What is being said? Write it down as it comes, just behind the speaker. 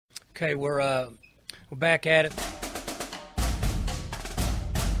Okay, we're back at it.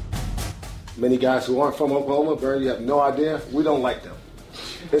 Many guys who aren't from Oklahoma, Bernie, you have no idea. We don't like them.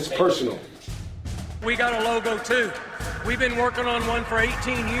 It's personal. We got a logo too. We've been working on one for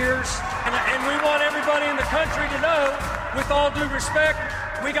 18 years, and we want everybody in the country to know, with all due respect,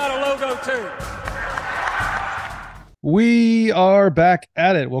 we got a logo too. We are back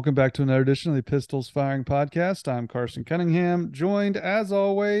at it. Welcome back to another edition of the Pistols Firing Podcast. I'm Carson Cunningham, joined as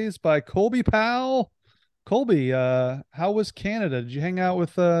always by Colby Powell. Colby, how was Canada? Did you hang out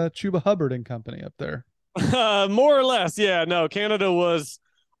with Chuba Hubbard and company up there? More or less, yeah. No, Canada was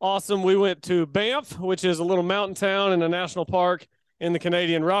awesome. We went to Banff, which is a little mountain town in a national park in the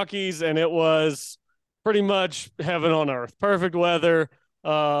Canadian Rockies, and it was pretty much heaven on earth. Perfect weather.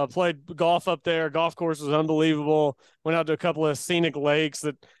 Played golf up there. Golf course was unbelievable. Went out to a couple of scenic lakes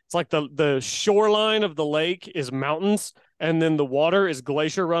that it's like the shoreline of the lake is mountains, and then the water is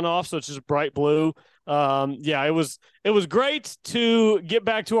glacier runoff, so it's just bright blue. Yeah, it was great to get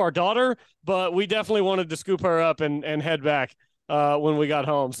back to our daughter, but we definitely wanted to scoop her up and head back when we got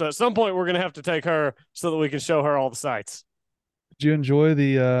home. So at some point we're going to have to take her so that we can show her all the sights. Did you enjoy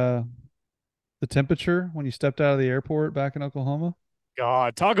the temperature when you stepped out of the airport back in Oklahoma?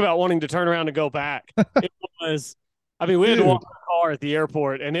 God, talk about wanting to turn around and go back. It was, I mean, we had to walk our car at the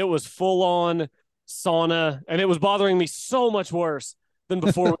airport, and it was full on sauna, and it was bothering me so much worse than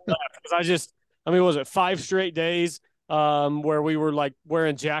before we left. Because was it 5 straight days where we were like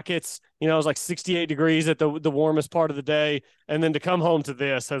wearing jackets? You know, it was like 68 degrees at the warmest part of the day. And then to come home to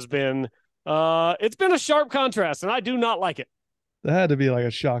this has been, it's been a sharp contrast, and I do not like it. That had to be like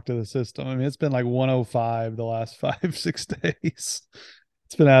a shock to the system. I mean, it's been like 105 the last 5-6 days. It's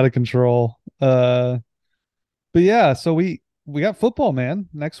been out of control. But yeah, so we got football, man.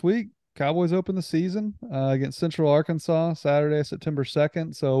 Next week, Cowboys open the season against Central Arkansas, Saturday, September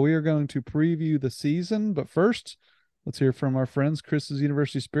 2nd. So we are going to preview the season. But first, let's hear from our friends, Chris's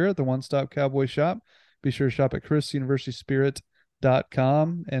University Spirit, the one-stop Cowboy shop. Be sure to shop at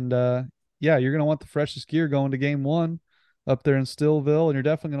chrisuniversityspirit.com. And yeah, you're going to want the freshest gear going to game one up there in Stillville, and you're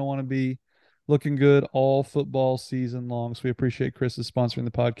definitely going to want to be looking good all football season long. So we appreciate Chris is sponsoring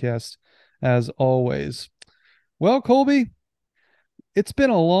the podcast as always. Well, Colby, it's been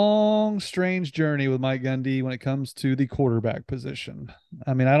a long, strange journey with Mike Gundy when it comes to the quarterback position.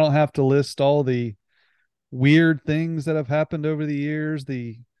 I mean, I don't have to list all the weird things that have happened over the years.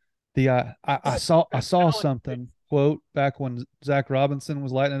 I saw something, quote, back when Zach Robinson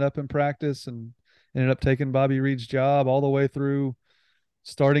was lighting it up in practice and ended up taking Bobby Reed's job, all the way through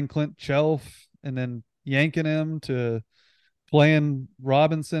starting Clint Chelf and then yanking him to playing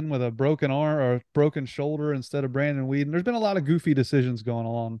Robinson with a broken arm or a broken shoulder instead of Brandon Weeden. There's been a lot of goofy decisions going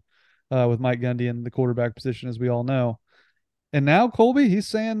along with Mike Gundy in the quarterback position, as we all know. And now Colby, he's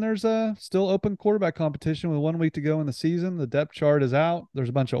saying there's a still open quarterback competition with 1 week to go in the season. The depth chart is out. There's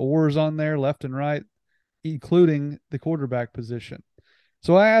a bunch of oars on there left and right, including the quarterback position.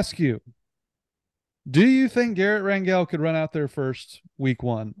 So I ask you, do you think Garrett Rangel could run out there first week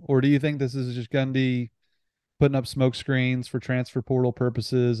one? Or do you think this is just Gundy putting up smoke screens for transfer portal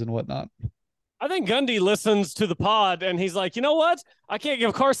purposes and whatnot? I think Gundy listens to the pod and he's like, you know what? I can't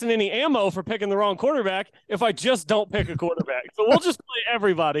give Carson any ammo for picking the wrong quarterback if I just don't pick a quarterback. So we'll just play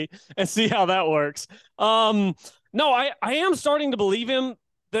everybody and see how that works. No, I am starting to believe him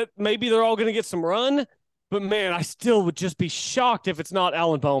that maybe they're all going to get some run, but man, I still would just be shocked if it's not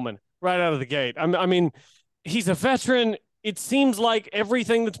Alan Bowman right out of the gate. I mean, he's a veteran. It seems like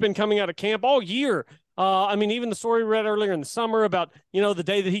everything that's been coming out of camp all year. I mean, even the story we read earlier in the summer about, you know, the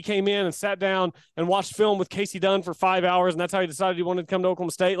day that he came in and sat down and watched film with Casey Dunn for 5 hours, and that's how he decided he wanted to come to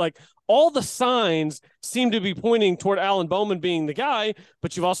Oklahoma State. Like, all the signs seem to be pointing toward Alan Bowman being the guy,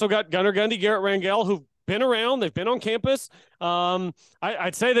 but you've also got Gunnar Gundy, Garrett Rangel, who've been around. They've been on campus.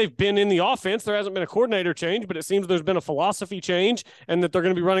 I'd say they've been in the offense. There hasn't been a coordinator change, but it seems there's been a philosophy change and that they're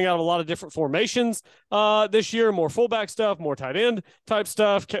going to be running out of a lot of different formations this year, more fullback stuff, more tight end type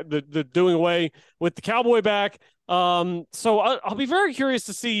stuff, the doing away with the cowboy back. So I'll be very curious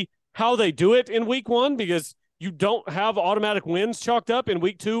to see how they do it in week one, because you don't have automatic wins chalked up in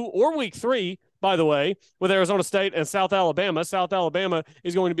week 2 or week 3, by the way, with Arizona State and South Alabama. South Alabama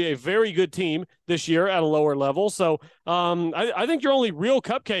is going to be a very good team this year at a lower level. So I think your only real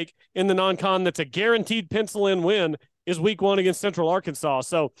cupcake in the non-con that's a guaranteed pencil-in win is week 1 against Central Arkansas.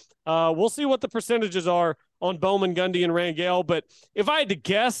 So we'll see what the percentages are on Bowman, Gundy, and Rangel. But if I had to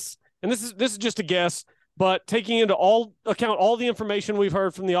guess, and this is just a guess, but taking into account all the information we've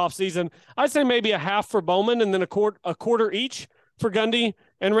heard from the offseason, I'd say maybe a half for Bowman and then a quarter each for Gundy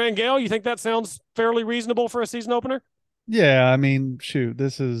and Rangel. You think that sounds fairly reasonable for a season opener? Yeah, I mean, shoot,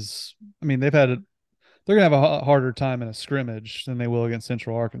 I mean, they're gonna have a harder time in a scrimmage than they will against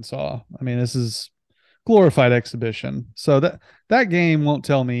Central Arkansas. I mean, this is glorified exhibition, so that game won't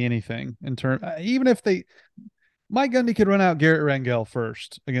tell me anything in term. Even if Mike Gundy could run out Garrett Rangel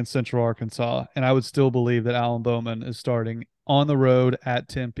first against Central Arkansas, and I would still believe that Alan Bowman is starting on the road at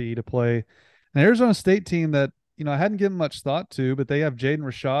Tempe to play an Arizona State team that, I hadn't given much thought to, but they have Jaden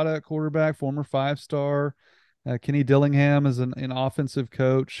Rashada at quarterback, former 5-star. Kenny Dillingham is an offensive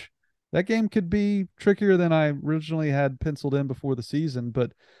coach. That game could be trickier than I originally had penciled in before the season,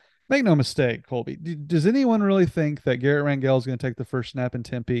 but make no mistake, Colby. Does anyone really think that Garrett Rangel is going to take the first snap in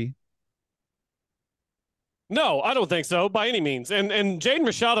Tempe? No, I don't think so by any means. And Jaden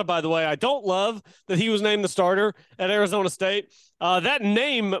Rashada, by the way, I don't love that he was named the starter at Arizona State. That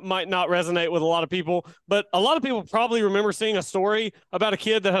name might not resonate with a lot of people, but a lot of people probably remember seeing a story about a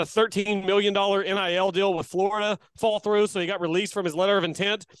kid that had a $13 million NIL deal with Florida fall through, so he got released from his letter of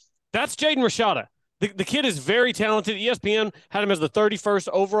intent. That's Jaden Rashada. The kid is very talented. ESPN had him as the 31st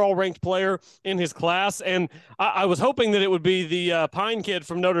overall ranked player in his class. And I was hoping that it would be the Pine kid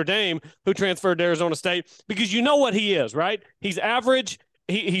from Notre Dame who transferred to Arizona State, because you know what he is, right? He's average.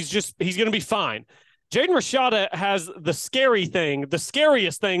 He's going to be fine. Jaden Rashada has the scariest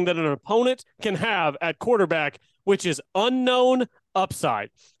thing that an opponent can have at quarterback, which is unknown upside.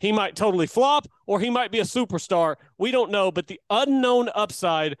 He might totally flop, or he might be a superstar. We don't know, but the unknown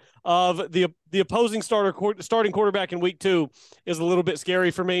upside of the opposing starting quarterback in week 2 is a little bit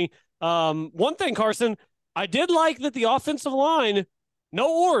scary for me. One thing, Carson, I did like that the offensive line, no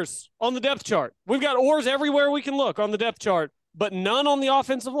oars on the depth chart. We've got oars everywhere we can look on the depth chart, but none on the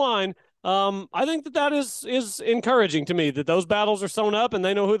offensive line. I think that is encouraging to me, that those battles are sewn up and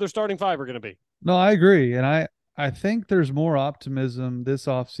they know who their starting 5 are going to be. No, I agree. And I think there's more optimism this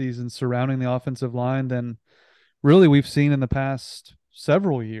offseason surrounding the offensive line than really we've seen in the past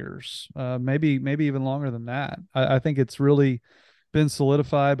several years, maybe even longer than that. I think it's really been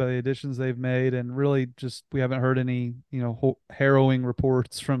solidified by the additions they've made, and really just we haven't heard any harrowing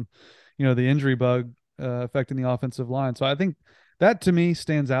reports from the injury bug affecting the offensive line. So I think that to me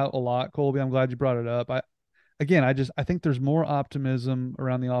stands out a lot, Colby. I'm glad you brought it up. I think there's more optimism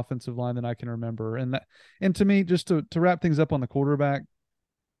around the offensive line than I can remember. And to me, just to wrap things up on the quarterback,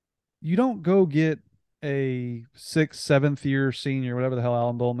 you don't go get a 6th, 7th year senior, whatever the hell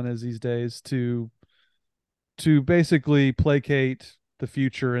Alan Bowman is these days, to basically placate the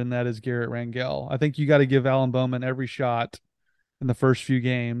future, and that is Garrett Rangel. I think you got to give Alan Bowman every shot in the first few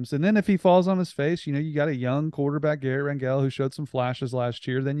games. And then if he falls on his face, you got a young quarterback, Garrett Rangel, who showed some flashes last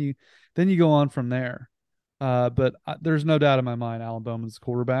year. Then you go on from there. But there's no doubt in my mind Alan Bowman's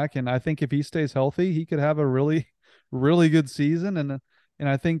quarterback, and I think if he stays healthy, he could have a really, really good season. And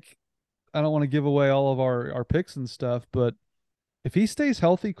I think I don't want to give away all of our picks and stuff, but if he stays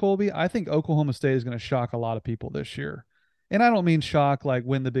healthy, Colby, I think Oklahoma State is going to shock a lot of people this year. And I don't mean shock like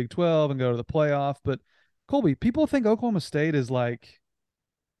win the Big 12 and go to the playoff, but Colby, people think Oklahoma State is like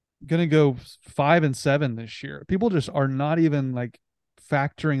going to go 5-7 this year. People just are not even like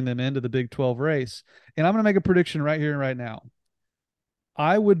factoring them into the Big 12 race. And I'm going to make a prediction right here and right now.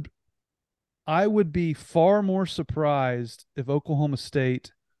 I would be far more surprised if Oklahoma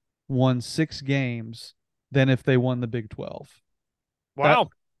State won 6 games than if they won the Big 12. Wow.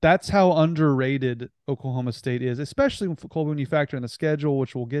 That's how underrated Oklahoma State is, especially when you factor in the schedule,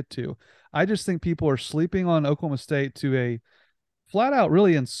 which we'll get to. I just think people are sleeping on Oklahoma State to a flat out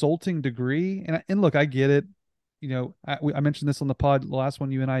really insulting degree. And look, I get it. I mentioned this on the pod, the last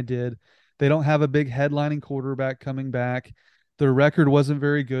one you and I did. They don't have a big headlining quarterback coming back. Their record wasn't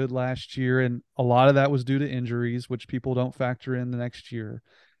very good last year, and a lot of that was due to injuries, which people don't factor in the next year.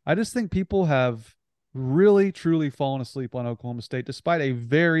 I just think people have really, truly fallen asleep on Oklahoma State, despite a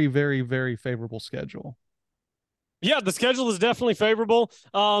very, very, very favorable schedule. Yeah, the schedule is definitely favorable.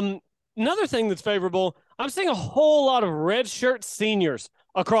 Another thing that's favorable, I'm seeing a whole lot of redshirt seniors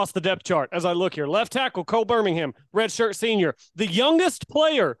across the depth chart as I look here. Left tackle, Cole Birmingham, redshirt senior. The youngest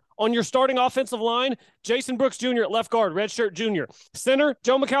player on your starting offensive line, Jason Brooks Jr. at left guard, redshirt junior. Center,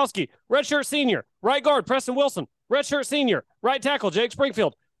 Joe Mikowski, redshirt senior. Right guard, Preston Wilson, redshirt senior. Right tackle, Jake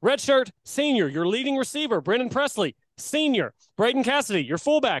Springfield, redshirt senior. Your leading receiver, Brennan Presley, senior. Braden Cassidy, your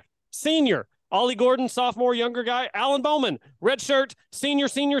fullback, senior. Ollie Gordon, sophomore, younger guy. Alan Bowman, redshirt, senior.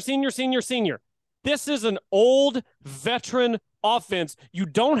 This is an old veteran offense. You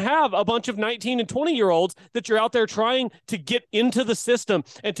don't have a bunch of 19 and 20-year-olds that you're out there trying to get into the system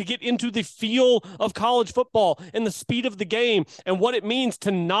and to get into the feel of college football and the speed of the game and what it means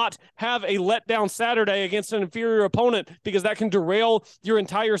to not have a letdown Saturday against an inferior opponent, because that can derail your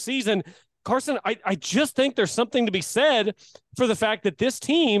entire season. Carson, I just think there's something to be said for the fact that this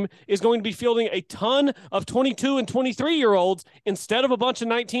team is going to be fielding a ton of 22 and 23-year-olds instead of a bunch of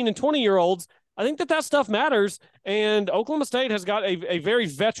 19 and 20-year-olds. I think that stuff matters, and Oklahoma State has got a very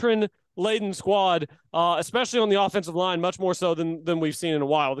veteran-laden squad, especially on the offensive line, much more so than we've seen in a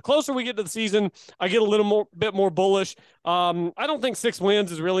while. The closer we get to the season, I get a bit more bullish. I don't think 6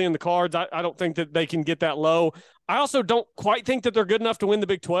 wins is really in the cards. I don't think that they can get that low. I also don't quite think that they're good enough to win the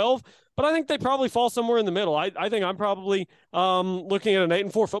Big 12, but I think they probably fall somewhere in the middle. I think I'm probably looking at an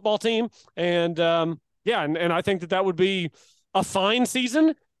 8-4 football team, and and I think that would be a fine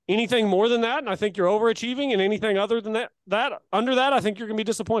season. Anything more than that, and I think you're overachieving, and anything other than that under that, I think you're going to be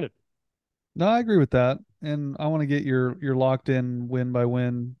disappointed. No, I agree with that, and I want to get your locked in win by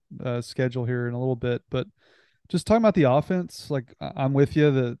win schedule here in a little bit. But just talking about the offense, like I'm with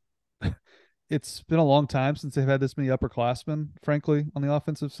you that it's been a long time since they've had this many upperclassmen, frankly, on the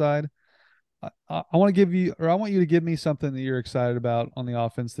offensive side. I want you to give me something that you're excited about on the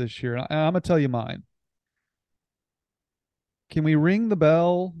offense this year, and I'm gonna tell you mine. Can we ring the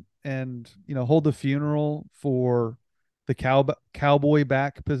bell and hold the funeral for the cowboy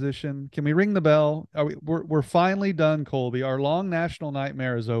back position? Can we ring the bell? We're finally done, Colby. Our long national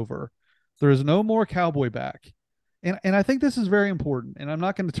nightmare is over. There is no more cowboy back, and I think this is very important. And I'm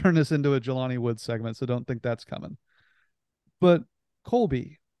not going to turn this into a Jelani Woods segment, so don't think that's coming. But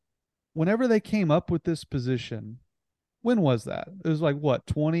Colby, whenever they came up with this position, when was that? It was like what,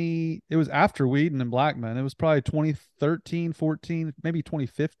 it was after Whedon and Blackman. It was probably 2013, 14, maybe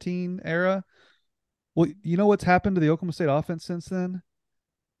 2015 era. Well, you know what's happened to the Oklahoma State offense since then?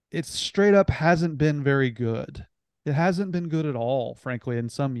 It straight up hasn't been very good. It hasn't been good at all, frankly, in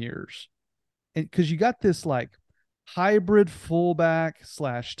some years. And because you got this like hybrid fullback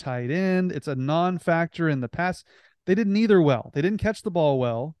 / tight end. It's a non-factor in the pass. They did neither well. They didn't catch the ball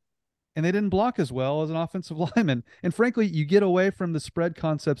well, and they didn't block as well as an offensive lineman. And frankly, you get away from the spread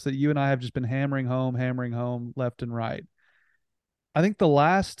concepts that you and I have just been hammering home left and right. I think the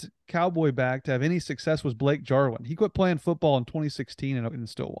last Cowboy back to have any success was Blake Jarwin. He quit playing football in 2016 in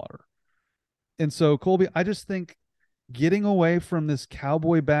Stillwater. And so, Colby, I just think getting away from this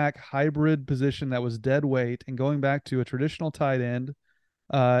Cowboy back hybrid position that was dead weight and going back to a traditional tight end,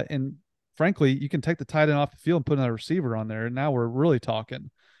 and frankly, you can take the tight end off the field and put another receiver on there, and now we're really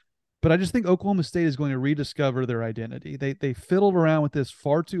talking. But I just think Oklahoma State is going to rediscover their identity. They fiddled around with this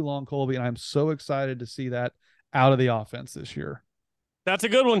far too long, Colby, and I'm so excited to see that out of the offense this year. That's a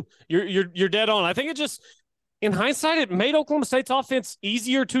good one. You're dead on. I think it just, in hindsight, it made Oklahoma State's offense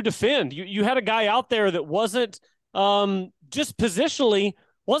easier to defend. You had a guy out there that wasn't just positionally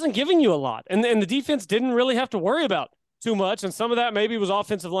wasn't giving you a lot, and the defense didn't really have to worry about too much. And some of that maybe was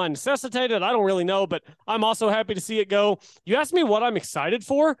offensive line necessitated. I don't really know, but I'm also happy to see it go. You asked me what I'm excited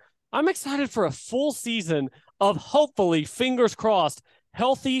for. I'm excited for a full season of, hopefully, fingers crossed,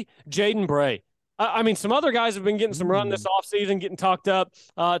 healthy Jaden Bray. I mean, some other guys have been getting some run this offseason, getting talked up.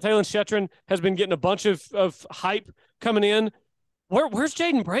 Talon Shetron has been getting a bunch of hype coming in. Where's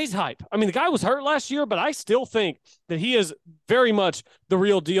Jaden Bray's hype? I mean, the guy was hurt last year, but I still think that he is very much the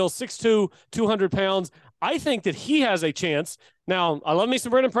real deal. 6'2", 200 pounds. I think that he has a chance. Now, I love me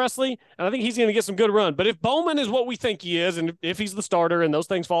some Brennan Presley, and I think he's going to get some good run. But if Bowman is what we think he is, and if he's the starter and those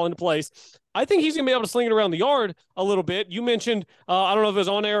things fall into place, I think he's going to be able to sling it around the yard a little bit. You mentioned, I don't know if it was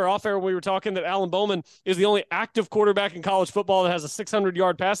on air or off air when we were talking, that Alan Bowman is the only active quarterback in college football that has a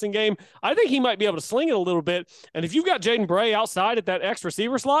 600-yard passing game. I think he might be able to sling it a little bit. And if you've got Jaden Bray outside at that X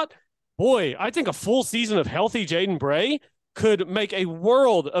receiver slot, boy, I think a full season of healthy Jaden Bray could make a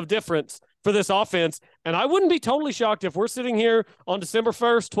world of difference for this offense. And I wouldn't be totally shocked if we're sitting here on December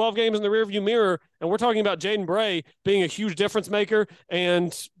 1st, 12 games in the rearview mirror, and we're talking about Jaden Bray being a huge difference maker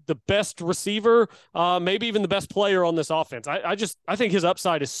and the best receiver, maybe even the best player on this offense. I think his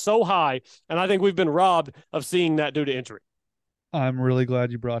upside is so high, and I think we've been robbed of seeing that due to injury. I'm really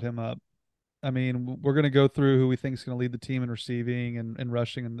glad you brought him up. I mean, we're going to go through who we think is going to lead the team in receiving and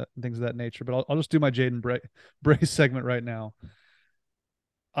rushing and things of that nature, but I'll just do my Jaden Bray segment right now.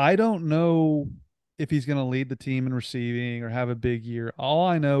 I don't know if he's going to lead the team in receiving or have a big year. All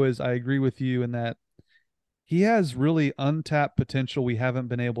I know is I agree with you in that he has really untapped potential we haven't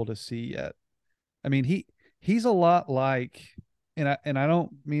been able to see yet. I mean, he's a lot like, and I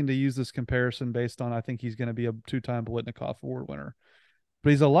don't mean to use this comparison based on I think he's going to be a 2-time Biletnikoff Award winner,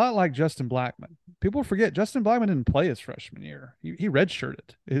 but he's a lot like Justin Blackman. People forget Justin Blackman didn't play his freshman year. He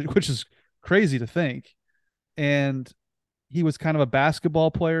redshirted, which is crazy to think. And he was kind of a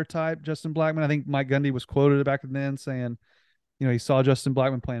basketball player type, Justin Blackman. I think Mike Gundy was quoted back then saying, he saw Justin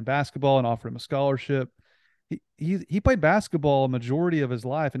Blackman playing basketball and offered him a scholarship. he played basketball a majority of his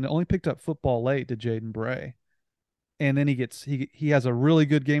life and only picked up football late to Jaden Bray. And then he has a really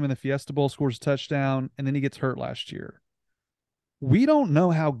good game in the Fiesta Bowl, scores a touchdown, and then he gets hurt last year. We don't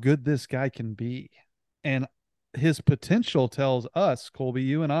know how good this guy can be. And his potential tells us, Colby,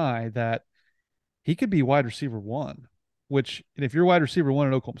 you and I, that he could be wide receiver one, which if you're wide receiver one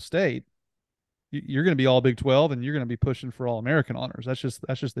at Oklahoma State, you're going to be all Big 12 and you're going to be pushing for all American honors. That's just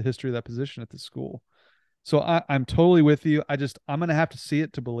the history of that position at this school. So I'm totally with you. I'm going to have to see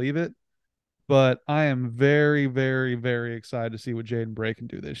it to believe it, but I am very, very, very excited to see what Jaden Bray can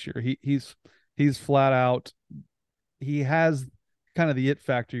do this year. He's flat out. He has kind of the it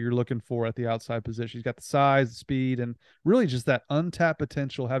factor you're looking for at the outside position. He's got the size, the speed, and really just that untapped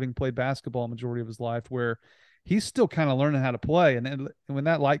potential, having played basketball a majority of his life, where he's still kind of learning how to play. And when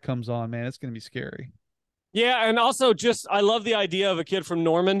that light comes on, man, it's going to be scary. Yeah, and also I love the idea of a kid from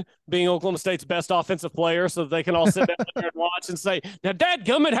Norman being Oklahoma State's best offensive player, so they can all sit down there and watch and say, "Now,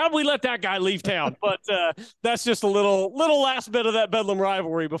 dadgummit, how'd we let that guy leave town?" But that's just a little last bit of that Bedlam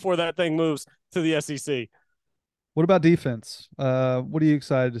rivalry before that thing moves to the SEC. What about defense? What are you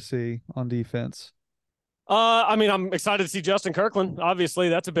excited to see on defense? I mean, I'm excited to see Justin Kirkland. Obviously,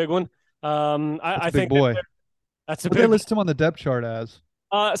 that's a big one. I think boy. That's a what big. They list him on the depth chart as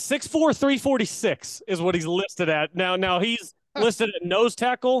 6'4", 346 is what he's listed at. Now he's listed at nose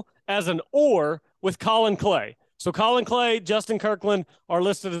tackle as an or with Colin Clay. So Colin Clay, Justin Kirkland are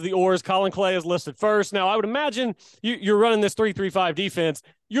listed as the ors. Colin Clay is listed first. Now I would imagine you're running this 3-3-5 defense.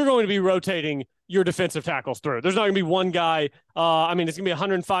 You're going to be rotating your defensive tackles through. There's not going to be one guy. I mean, it's going to be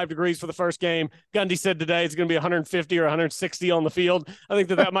 105 degrees for the first game. Gundy said today it's going to be 150 or 160 on the field. I think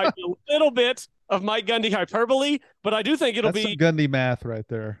that might be a little bit of Mike Gundy hyperbole, but I do think it'll That's be some Gundy math right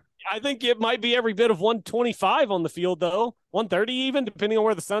there. I think it might be every bit of 125 on the field, though, 130 even, depending on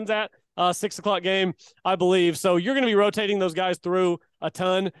where the sun's at. 6 o'clock game, I believe. So you're going to be rotating those guys through a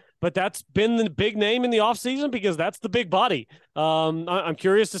ton, but that's been the big name in the offseason because that's the big body. I'm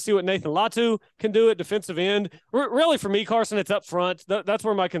curious to see what Nathan Latu can do at defensive end. Really, for me, Carson, it's up front. That's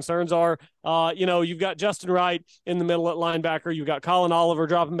where my concerns are. You've got Justin Wright in the middle at linebacker. You've got Colin Oliver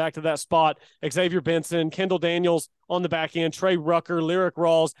dropping back to that spot. Xavier Benson, Kendall Daniels on the back end, Trey Rucker, Lyric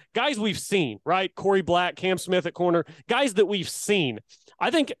Rawls, guys we've seen, right? Corey Black, Cam Smith at corner, guys that we've seen. I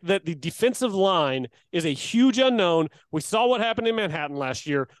think that the defensive line is a huge unknown. We saw what happened in Manhattan last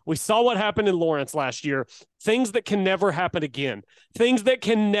year. We saw what happened in Lawrence last year. Things that can never happen again. Things that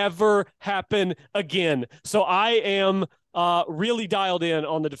can never happen again. So I am really dialed in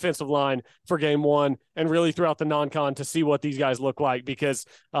on the defensive line for game one and really throughout the non-con to see what these guys look like because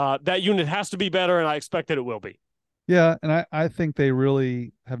that unit has to be better, and I expect that it will be. Yeah, and I think they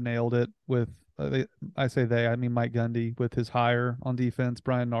really have nailed it with I mean Mike Gundy with his hire on defense,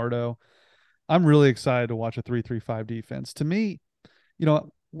 Brian Nardo. I'm really excited to watch a 3-3-5 defense. To me,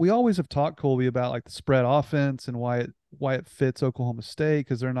 we always have talked, Colby, about like the spread offense and why it fits Oklahoma State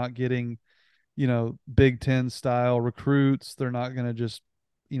because they're not getting, Big Ten style recruits. They're not going to just,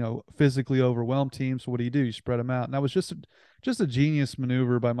 physically overwhelm teams. So what do? You spread them out. And that was just a genius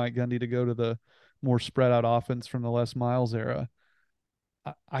maneuver by Mike Gundy to go to the more spread out offense from the Les Miles era.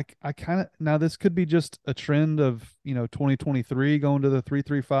 I kind of now this could be just a trend of 2023 going to the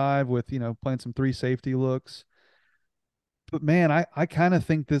 3-3-5 with playing some 3 safety looks. But man, I kind of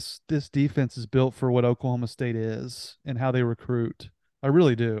think this defense is built for what Oklahoma State is and how they recruit. I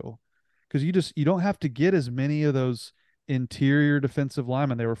really do, because you don't have to get as many of those interior defensive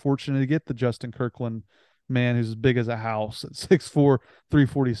linemen. They were fortunate to get the Justin Kirkland man who's as big as a house at 6'4",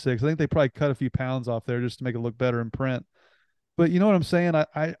 346. I think they probably cut a few pounds off there just to make it look better in print. But you know what I'm saying?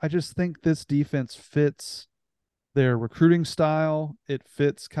 I just think this defense fits their recruiting style. It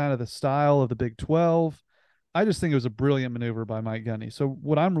fits kind of the style of the Big 12. I just think it was a brilliant maneuver by Mike Gundy. So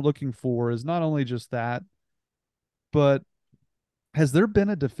what I'm looking for is not only just that, but has there been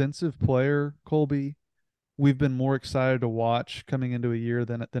a defensive player, Colby, we've been more excited to watch coming into a year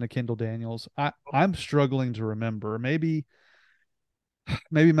than a Kendall Daniels? I'm struggling to remember. Maybe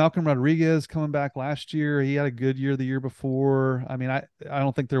Malcolm Rodriguez coming back last year. He had a good year the year before. I mean, I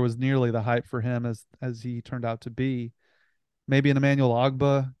don't think there was nearly the hype for him as he turned out to be. Maybe an Emmanuel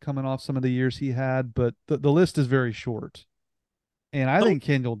Ogba coming off some of the years he had, but the list is very short. And I think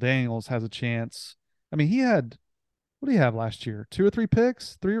Kendall Daniels has a chance. I mean, he had, what did he have last year? 2 or 3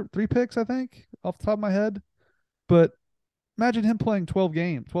 picks? Three picks, I think, off the top of my head. But imagine him playing 12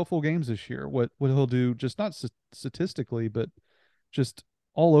 full games this year. What he'll do, just not statistically, but just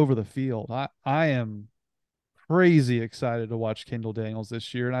all over the field. I am crazy excited to watch Kendall Daniels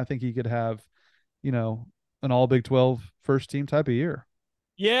this year, and I think he could have, an all Big 12 first team type of year.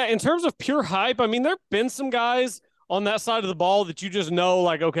 Yeah, in terms of pure hype, I mean, there have been some guys on that side of the ball that you just know,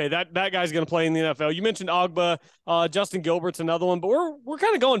 like, okay, that guy's going to play in the NFL. You mentioned Ogba, Justin Gilbert's another one, but we're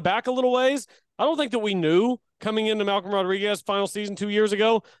kind of going back a little ways. I don't think that we knew coming into Malcolm Rodriguez's final season 2 years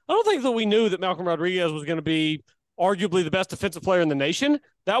ago. I don't think that we knew that Malcolm Rodriguez was going to be arguably the best defensive player in the nation.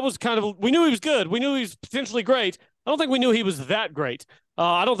 That was kind of, we knew he was good. We knew he was potentially great. I don't think we knew he was that great.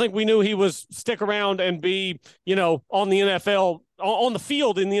 I don't think we knew he was stick around and be, on the NFL, on the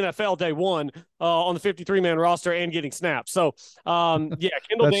field in the NFL day one, on the 53-man roster and getting snaps. So, yeah,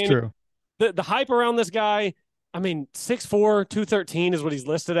 Kendall That's Daniels, true. the hype around this guy, I mean, 6'4", 213 is what he's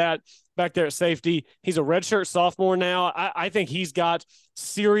listed at back there at safety. He's a redshirt sophomore now. I think he's got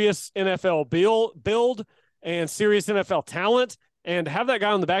serious NFL build and serious NFL talent. And have that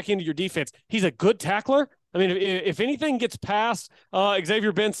guy on the back end of your defense. He's a good tackler. I mean, if anything gets past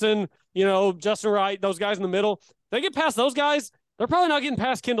Xavier Benson, Justin Wright, those guys in the middle, they get past those guys, they're probably not getting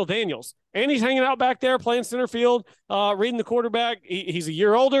past Kendall Daniels. And he's hanging out back there playing center field, reading the quarterback. He's a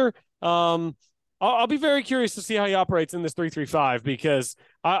year older. I'll be very curious to see how he operates in this 3-3-5 because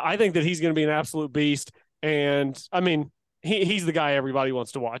I think that he's going to be an absolute beast. And, I mean, he's the guy everybody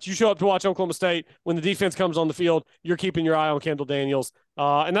wants to watch. You show up to watch Oklahoma State, when the defense comes on the field, you're keeping your eye on Kendall Daniels.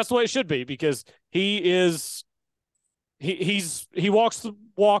 And that's the way it should be because he walks the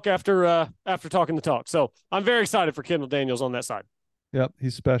walk after talking the talk. So I'm very excited for Kendall Daniels on that side. Yep,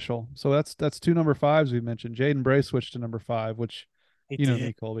 he's special. So that's two number 5s we mentioned. Jaden Bray switched to number 5, which you know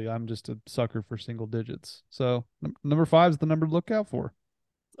me, Colby. I'm just a sucker for single digits. So number 5 is the number to look out for.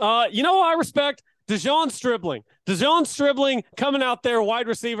 I respect Dejon Stribling coming out there, wide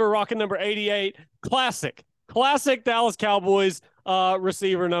receiver, rocking number 88. Classic Dallas Cowboys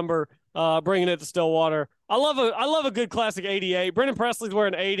receiver number, bringing it to Stillwater. I love a good classic 88. Brendan Presley's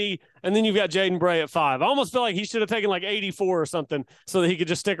wearing 80, and then you've got Jaden Bray at 5. I almost feel like he should have taken like 84 or something so that he could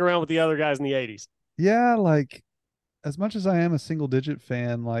just stick around with the other guys in the 80s. Yeah, like as much as I am a single digit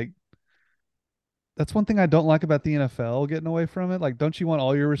fan, like that's one thing I don't like about the NFL getting away from it. Like, don't you want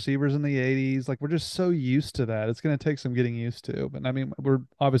all your receivers in the 80s? Like, we're just so used to that. It's going to take some getting used to. But I mean, we're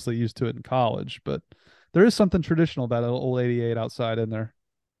obviously used to it in college, but there is something traditional about an old 88 outside in there.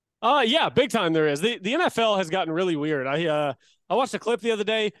 Yeah, big time there is. The NFL has gotten really weird. I watched a clip the other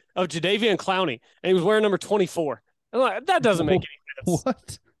day of Jadeveon Clowney, and he was wearing number 24. I'm like, that doesn't make any sense.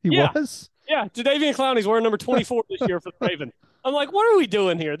 What? He was? Yeah, Jadeveon Clowney's wearing number 24 this year for the Ravens. I'm like, what are we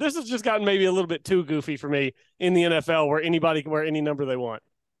doing here? This has just gotten maybe a little bit too goofy for me in the NFL where anybody can wear any number they want.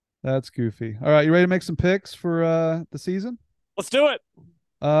 That's goofy. All right, you ready to make some picks for the season? Let's do it.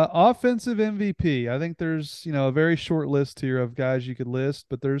 Offensive MVP. I think there's, a very short list here of guys you could list,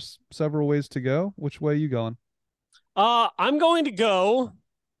 but there's several ways to go. Which way are you going? I'm going to go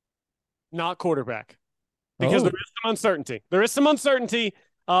not quarterback because there is some uncertainty.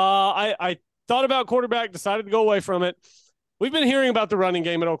 I thought about quarterback, decided to go away from it. We've been hearing about the running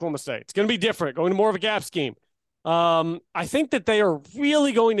game at Oklahoma State. It's going to be different, going to more of a gap scheme. I think that they are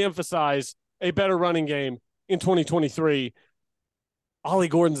really going to emphasize a better running game in 2023. Ollie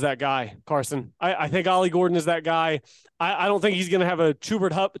Gordon's that guy, Carson. I think Ollie Gordon is that guy. I don't think he's going to have a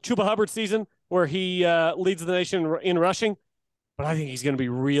Chuba Hubbard season where he leads the nation in rushing, but I think he's going to be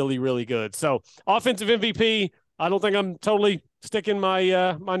really, really good. So offensive MVP, I don't think I'm totally sticking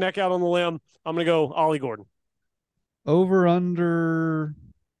my my neck out on the limb. I'm going to go Ollie Gordon. Over under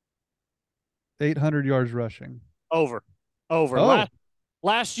 800 yards rushing. Over. Oh.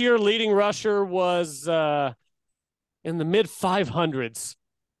 Last year, leading rusher was in the mid 500s.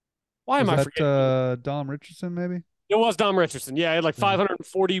 Why am I forgetting? Dom Richardson, maybe? It was Dom Richardson. Yeah, he had like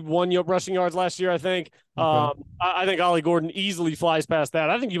 541 rushing yards last year, I think. Okay. I think Ollie Gordon easily flies past that.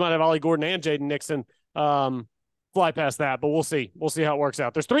 I think you might have Ollie Gordon and Jaden Nixon fly past that, but we'll see. We'll see how it works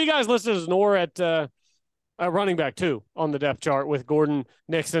out. There's 3 guys listed as Nor at running back, too, on the depth chart with Gordon,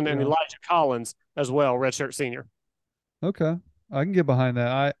 Nixon, and Elijah Collins as well, redshirt senior. Okay. I can get behind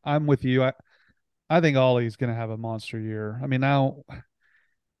that. I'm with you. I think Ollie's going to have a monster year. I mean, now,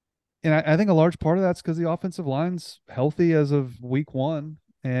 and I think a large part of that's because the offensive line's healthy as of week 1.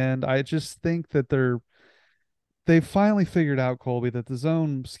 And I just think that they finally figured out, Colby, that the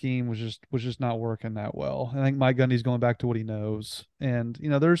zone scheme was just not working that well. I think Mike Gundy's going back to what he knows. And,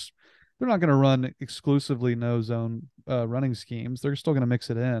 they're not going to run exclusively no zone running schemes. They're still going to mix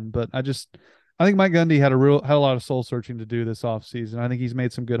it in. But I think Mike Gundy had a lot of soul searching to do this offseason. I think he's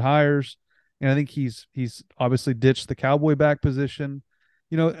made some good hires. And I think he's obviously ditched the cowboy back position.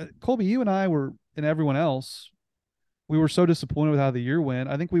 Colby, you and I were, and everyone else, we were so disappointed with how the year went.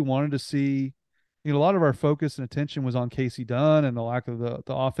 I think we wanted to see, a lot of our focus and attention was on Casey Dunn and the lack of the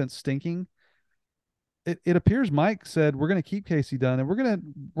offense stinking. it appears Mike said we're going to keep Casey Dunn and we're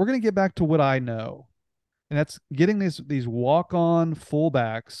going to get back to what I know. And that's getting these walk-on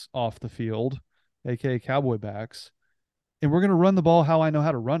fullbacks off the field, aka cowboy backs, and we're going to run the ball how I know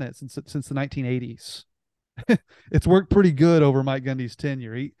how to run it since the 1980s. It's worked pretty good over Mike Gundy's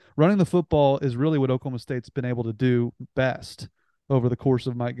tenure. Running the football is really what Oklahoma State's been able to do best over the course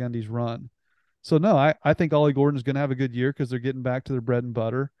of Mike Gundy's run. So no, I think Ollie Gordon's going to have a good year because they're getting back to their bread and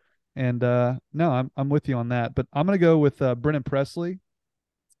butter. And no, I'm with you on that. But I'm going to go with Brennan Presley.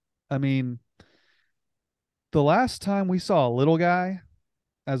 I mean, the last time we saw a little guy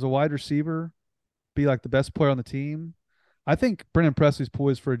as a wide receiver be like the best player on the team, I think Brennan Presley's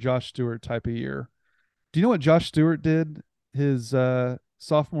poised for a Josh Stewart type of year. Do you know what Josh Stewart did his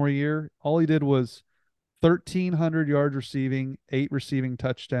sophomore year? All he did was 1,300 yards receiving, 8 receiving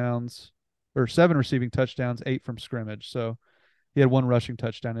touchdowns, or 7 receiving touchdowns, 8 from scrimmage. So he had 1 rushing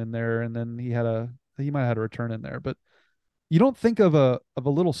touchdown in there, and then he might have had a return in there. But you don't think of a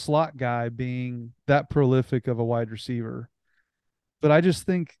little slot guy being that prolific of a wide receiver. But I just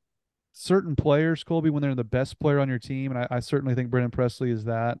think certain players, Colby, when they're the best player on your team, and I certainly think Brennan Presley is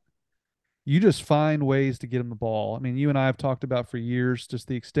that, you just find ways to get him the ball. I mean, you and I have talked about for years just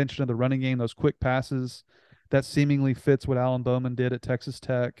the extension of the running game, those quick passes that seemingly fits what Alan Bowman did at Texas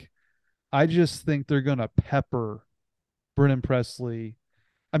Tech. I just think they're going to pepper Brennan Presley.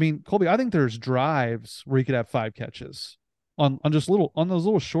 I mean, Colby, I think there's drives where he could have 5 catches on those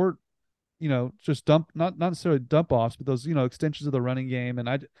little short, just not necessarily dump offs, but those, extensions of the running game. And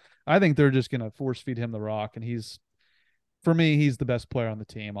I think they're just going to force feed him the rock. And for me, he's the best player on the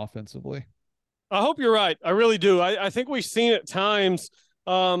team offensively. I hope you're right. I really do. I think we've seen at times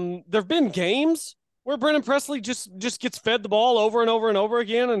there have been games where Brennan Presley just gets fed the ball over and over and over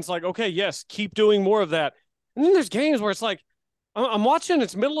again. And it's like, okay, yes, keep doing more of that. And then there's games where it's like, I'm watching,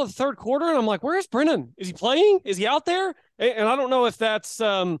 it's middle of the third quarter, and I'm like, where is Brennan? Is he playing? Is he out there? And I don't know if that's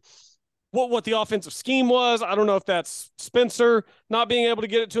what the offensive scheme was. I don't know if that's Spencer not being able to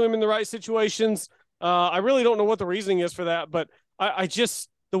get it to him in the right situations. I really don't know what the reasoning is for that, but I just,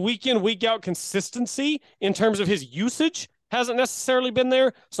 the week in, week out consistency in terms of his usage hasn't necessarily been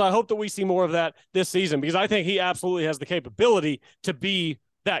there. So I hope that we see more of that this season, because I think he absolutely has the capability to be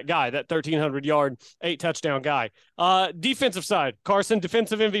that guy, that 1,300-yard, 8-touchdown guy. Defensive side, Carson,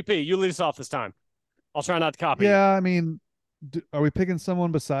 defensive MVP. You lead us off this time. I'll try not to copy. Yeah, I mean, are we picking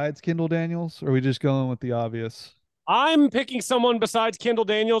someone besides Kendall Daniels, or are we just going with the obvious? I'm picking someone besides Kendall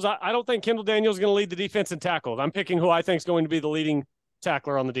Daniels. I don't think Kendall Daniels is going to lead the defense in tackles. I'm picking who I think is going to be the leading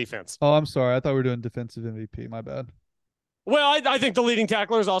tackler on the defense. Oh, I'm sorry. I thought we were doing defensive MVP. My bad. Well, I think the leading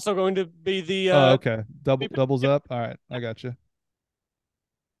tackler is also going to be the. Okay. Doubles up. All right. I got you.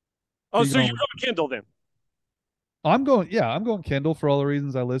 Oh, so you're going Kendall then? I'm going Kendall for all the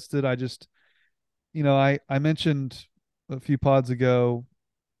reasons I listed. I just, I mentioned a few pods ago,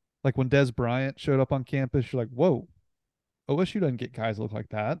 like when Des Bryant showed up on campus, you're like, whoa, OSU doesn't get guys that look like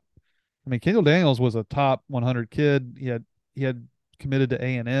that. I mean, Kendall Daniels was a top 100 kid. He had committed to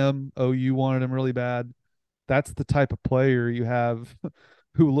A&M. OU wanted him really bad. That's the type of player you have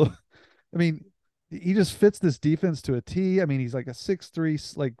he just fits this defense to a T. I mean, he's like a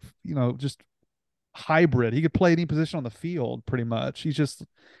 6'3", like, just hybrid. He could play any position on the field pretty much. He's just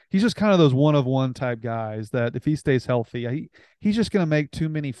kind of those one-of-one type guys that if he stays healthy, he's just going to make too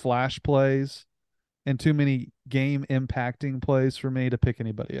many flash plays and too many game impacting plays for me to pick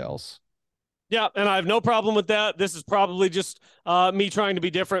anybody else. Yeah, and I have no problem with that. This is probably just me trying to be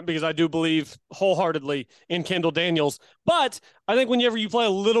different, because I do believe wholeheartedly in Kendall Daniels. But I think whenever you play a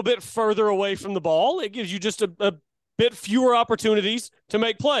little bit further away from the ball, it gives you just a bit fewer opportunities to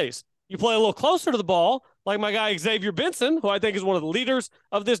make plays. You play a little closer to the ball, like my guy Xavier Benson, who I think is one of the leaders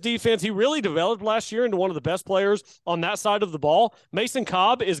of this defense. He really developed last year into one of the best players on that side of the ball. Mason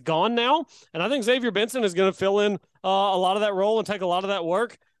Cobb is gone now, and I think Xavier Benson is going to fill in a lot of that role and take a lot of that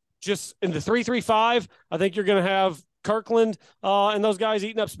work. Just in the 3-3-5, I think you're going to have Kirkland and those guys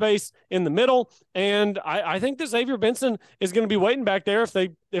eating up space in the middle. And I think that Xavier Benson is going to be waiting back there if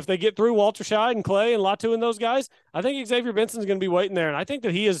they get through Walter Scheid and Clay and Latu and those guys. I think Xavier Benson is going to be waiting there. And I think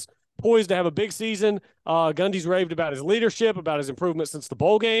that he is poised to have a big season. Gundy's raved about his leadership, about his improvement since the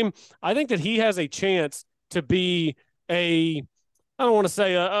bowl game. I think that he has a chance to be I don't want to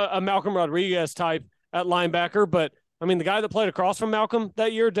say a Malcolm Rodriguez type at linebacker, but I mean, the guy that played across from Malcolm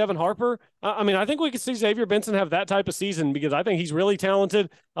that year, Devin Harper, I think we could see Xavier Benson have that type of season, because I think he's really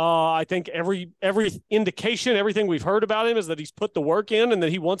talented. I think every indication, everything we've heard about him is that he's put the work in and that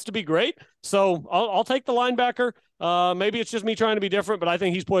he wants to be great. So I'll take the linebacker. Maybe it's just me trying to be different, but I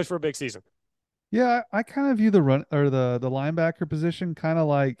think he's poised for a big season. Yeah, I kind of view the run or the linebacker position kind of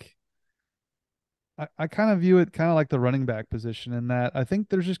like, I kind of view it kind of like the running back position in that I think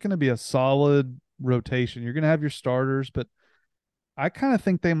there's just going to be a solid rotation. You're going to have your starters, but I kind of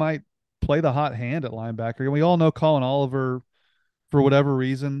think they might play the hot hand at linebacker. And we all know Colin Oliver, for whatever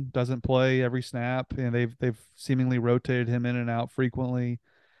reason, doesn't play every snap, and they've seemingly rotated him in and out frequently.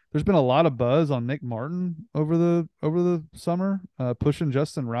 There's been a lot of buzz on Nick Martin over the summer, pushing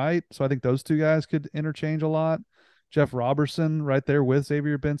Justin Wright. So I think those two guys could interchange a lot. Jeff Robertson right there with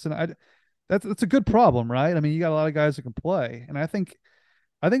Xavier Benson. That's a good problem, right? I mean, you got a lot of guys that can play, and I think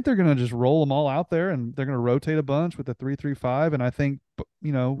they're going to just roll them all out there, and they're going to rotate a bunch with the 3-3-5. And I think,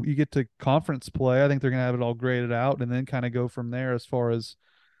 you get to conference play. I think they're going to have it all graded out and then kind of go from there as far as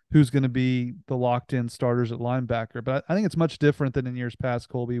who's going to be the locked in starters at linebacker. But I think it's much different than in years past,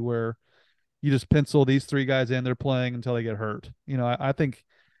 Colby, where you just pencil these three guys in, they're playing until they get hurt. I think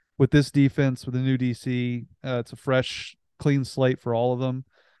with this defense, with the new DC, it's a fresh, clean slate for all of them.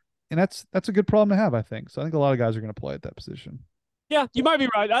 And that's a good problem to have, I think. So I think a lot of guys are going to play at that position. Yeah, you might be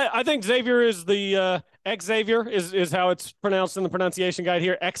right. I think Xavier is the Xavier is how it's pronounced in the pronunciation guide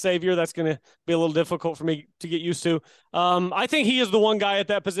here. Xavier, that's going to be a little difficult for me to get used to. I think he is the one guy at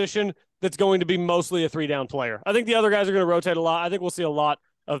that position that's going to be mostly a 3-down player. I think the other guys are going to rotate a lot. I think we'll see a lot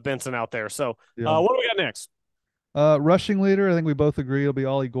of Benson out there. So what do we got next? Rushing leader, I think we both agree it'll be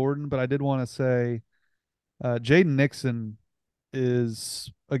Ollie Gordon, but I did want to say Jaden Nixon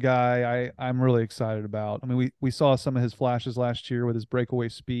is a guy I'm really excited about. I mean, we saw some of his flashes last year with his breakaway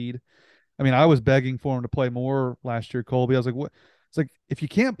speed. I mean, I was begging for him to play more last year, Colby. I was like, what? It's like, if you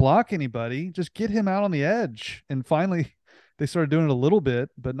can't block anybody, just get him out on the edge. And finally, they started doing it a little bit,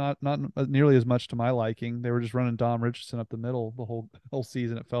 but not nearly as much to my liking. They were just running Dom Richardson up the middle the whole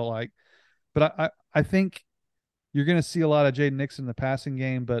season, it felt like. But I think you're going to see a lot of Jaden Nixon in the passing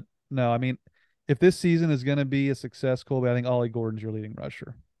game. But no, I mean, if this season is going to be a success, Colby, I think Ollie Gordon's your leading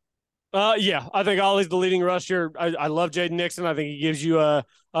rusher. Yeah, I think Ollie's the leading rusher. I love Jaden Nixon. I think he gives you a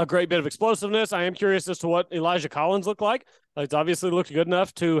great bit of explosiveness. I am curious as to what Elijah Collins looked like. It's obviously looked good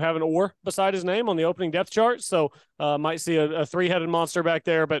enough to have an "or" beside his name on the opening depth chart. So might see a three-headed monster back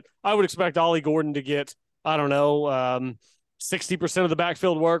there. But I would expect Ollie Gordon to get, 60% of the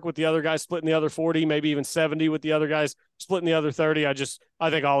backfield work with the other guys splitting the other 40, maybe even 70 with the other guys splitting the other 30. I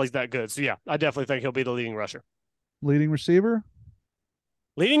think Ollie's that good. So yeah, I definitely think he'll be the leading rusher. Leading receiver?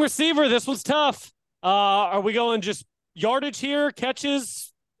 Leading receiver, this one's tough. Are we going just yardage here,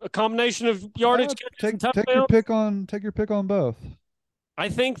 catches, a combination of yardage, catches, and touchdowns? Take your pick on both. I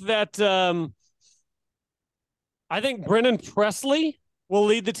think that Brennan Presley will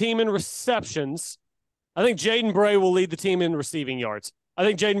lead the team in receptions. I think Jaden Bray will lead the team in receiving yards. I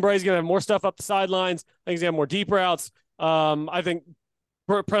think Jaden Bray is going to have more stuff up the sidelines. I think he's going to have more deep routes. I think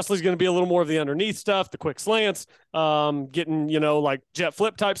Presley's going to be a little more of the underneath stuff, the quick slants, getting, like jet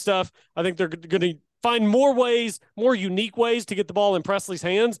flip type stuff. I think they're going to find more unique ways to get the ball in Presley's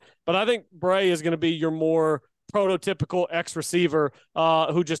hands. But I think Bray is going to be your more prototypical X receiver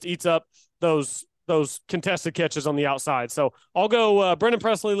who just eats up those contested catches on the outside. So I'll go Brennan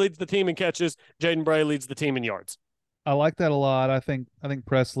Presley leads the team in catches. Jaden Bray leads the team in yards. I like that a lot. I think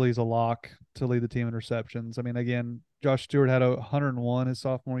Presley's a lock to lead the team in receptions. I mean, again, Josh Stewart had 101 his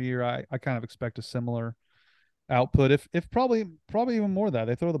sophomore year. I kind of expect a similar output, if probably even more of that.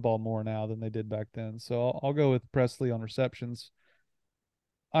 They throw the ball more now than they did back then. So I'll go with Presley on receptions.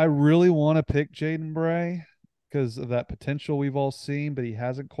 I really want to pick Jaden Bray because of that potential we've all seen, but he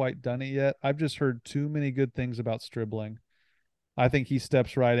hasn't quite done it yet. I've just heard too many good things about Stribling. I think he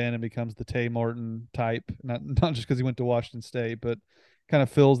steps right in and becomes the Tay Martin type, not just because he went to Washington State, but kind of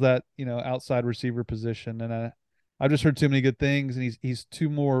fills that, outside receiver position. And I've just heard too many good things, and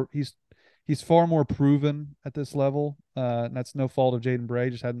he's far more proven at this level. And that's no fault of Jaden Bray,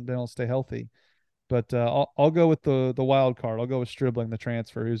 just hadn't been able to stay healthy. But I'll go with the wild card. I'll go with Stribling, the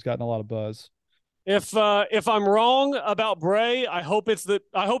transfer, who's gotten a lot of buzz. If I'm wrong about Bray, I hope it's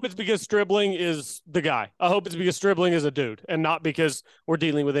because Stribling is the guy. I hope it's because Stribling is a dude and not because we're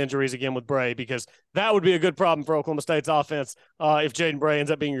dealing with injuries again with Bray, because that would be a good problem for Oklahoma State's offense if Jaden Bray ends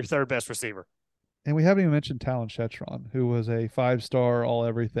up being your third best receiver. And we haven't even mentioned Talon Chetron, who was a 5-star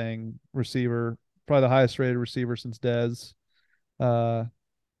all-everything receiver, probably the highest rated receiver since Dez. I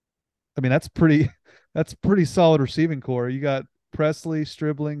mean, that's pretty solid receiving core. You got Presley,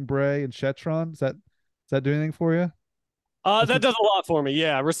 Stribling, Bray, and Chetron. Does that do anything for you? That does a lot for me.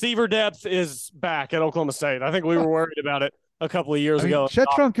 Yeah, receiver depth is back at Oklahoma State. I think we were worried about it a couple of years ago.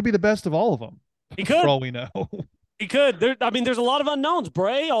 Chetron could be the best of all of them. He could, for all we know. He could. There's a lot of unknowns.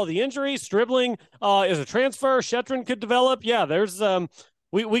 Bray, all the injuries. Stribling is a transfer. Chetron could develop. Yeah, there's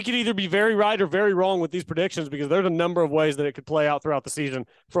we could either be very right or very wrong with these predictions because there's a number of ways that it could play out throughout the season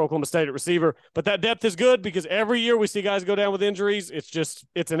for Oklahoma State at receiver. But that depth is good because every year we see guys go down with injuries.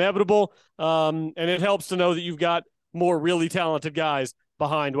 It's inevitable. And it helps to know that you've got more really talented guys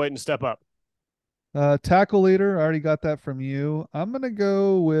behind waiting to step up. Tackle leader, I already got that from you. I'm gonna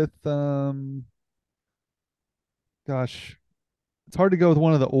go with gosh, it's hard to go with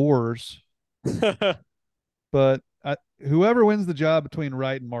one of the oars, but whoever wins the job between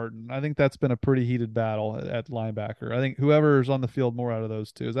Wright and Martin, I think that's been a pretty heated battle at linebacker. I think whoever's on the field more out of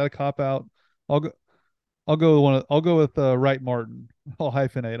those two. Is that a cop out? I'll go with Wright Martin. I'll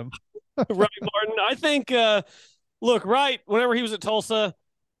hyphenate him. Wright Martin. I think look, Wright, whenever he was at Tulsa,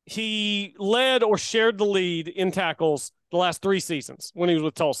 he led or shared the lead in tackles the last 3 seasons when he was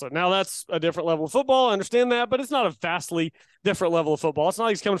with Tulsa. Now that's a different level of football. I understand that, but it's not a vastly different level of football. It's not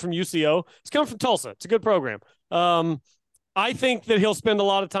like he's coming from UCO. He's coming from Tulsa. It's a good program. I think that he'll spend a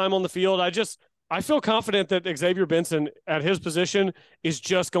lot of time on the field. I feel confident that Xavier Benson at his position is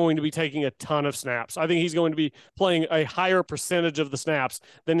just going to be taking a ton of snaps. I think he's going to be playing a higher percentage of the snaps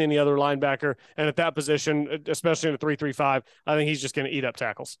than any other linebacker. And at that position, especially in a 3-3-5, I think he's just going to eat up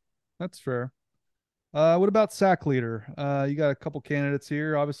tackles. That's fair. What about sack leader? You got a couple candidates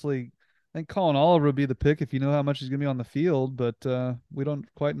here. Obviously, I think Colin Oliver would be the pick if you know how much he's going to be on the field, but we don't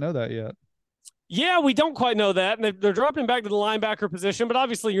quite know that yet. Yeah, we don't quite know that. And they're dropping back to the linebacker position, but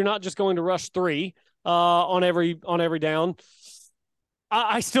obviously you're not just going to rush 3 on every down.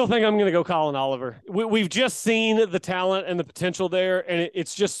 I still think I'm going to go Colin Oliver. We've just seen the talent and the potential there, and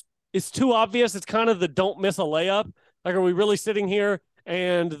it's too obvious. It's kind of the don't miss a layup. Like, are we really sitting here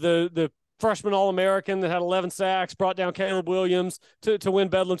and the freshman All-American that had 11 sacks brought down Caleb Williams to win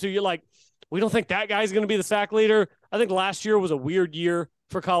Bedlam 2? You're like, we don't think that guy's going to be the sack leader. I think last year was a weird year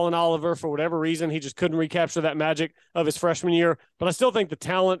for Colin Oliver for whatever reason. He just couldn't recapture that magic of his freshman year. But I still think the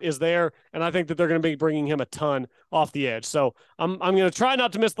talent is there, and I think that they're going to be bringing him a ton off the edge. So I'm going to try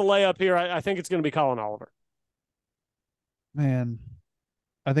not to miss the layup here. I think it's going to be Colin Oliver. Man,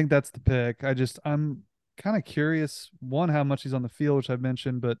 I think that's the pick. I'm kind of curious, one, how much he's on the field, which I've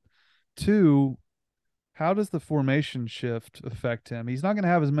mentioned, but two, how does the formation shift affect him? He's not going to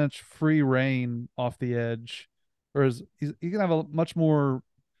have as much free reign off the edge, or he's going to have a much more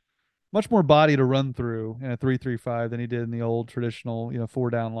body to run through in a 3-3-5 than he did in the old traditional,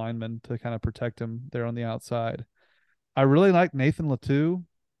 4-down lineman to kind of protect him there on the outside. I really like Nathan Latu.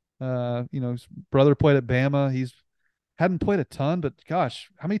 His brother played at Bama. He's hadn't played a ton, but gosh,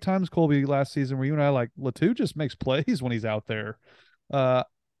 how many times, Colby, last season were you and I like, Latu just makes plays when he's out there.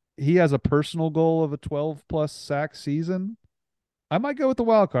 He has a personal goal of a 12-plus sack season. I might go with the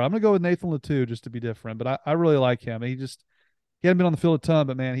wild card. I'm going to go with Nathan Latu just to be different, but I really like him. He hadn't been on the field a ton,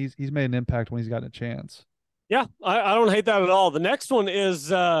 but man, he's made an impact when he's gotten a chance. Yeah, I don't hate that at all. The next one is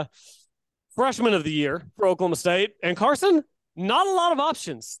freshman of the year for Oklahoma State. And Carson, not a lot of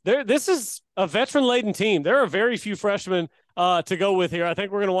options. This is a veteran-laden team. There are very few freshmen to go with here. I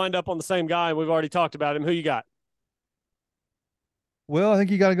think we're going to wind up on the same guy, and we've already talked about him. Who you got? Well, I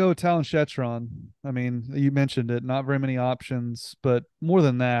think you got to go with Talon Shetron. I mean, you mentioned it, not very many options, but more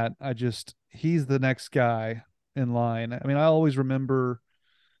than that, he's the next guy in line. I mean, I always remember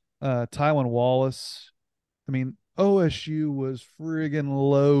Tylan Wallace. I mean, OSU was friggin'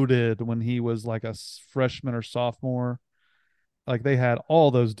 loaded when he was like a freshman or sophomore. Like, they had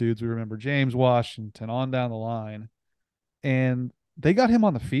all those dudes. We remember James Washington on down the line, and they got him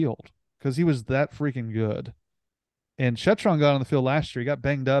on the field because he was that freaking good. And Shetron got on the field last year. He got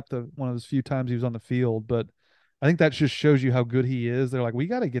banged up one of those few times he was on the field, but I think that just shows you how good he is. They're like, we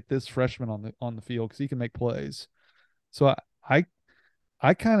got to get this freshman on the field because he can make plays. So I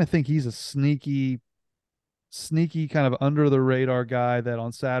kind of think he's a sneaky kind of under the radar guy that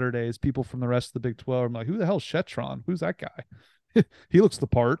on Saturdays people from the rest of the Big 12 are like, who the hell's Shetron? Who's that guy? He looks the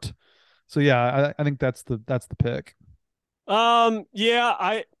part. So yeah, I think that's the pick.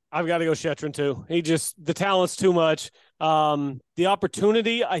 Yeah, I've got to go Shetron too. The talent's too much. The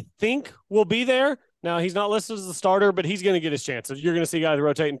opportunity, I think, will be there. Now, he's not listed as the starter, but he's going to get his chances. You're going to see guys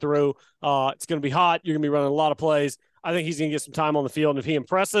rotating through. It's going to be hot. You're going to be running a lot of plays. I think he's going to get some time on the field. And if he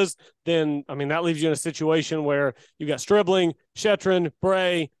impresses, then, I mean, that leaves you in a situation where you've got Stribling, Shetron,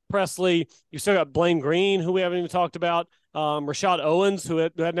 Bray, Presley. You've still got Blaine Green, who we haven't even talked about. Rashad Owens, who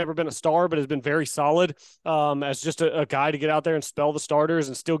had never been a star, but has been very solid as just a guy to get out there and spell the starters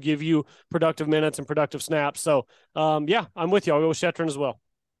and still give you productive minutes and productive snaps. So, yeah, I'm with you. I'll go with Shetron as well.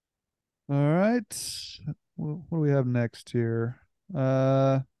 All right. What do we have next here?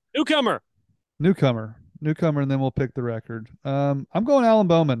 Newcomer, and then we'll pick the record. I'm going Alan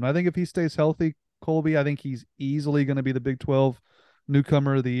Bowman. I think if he stays healthy, Colby, I think he's easily going to be the Big 12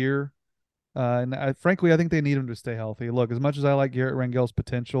 newcomer of the year. Frankly, I think they need him to stay healthy. Look, as much as I like Garrett Rangel's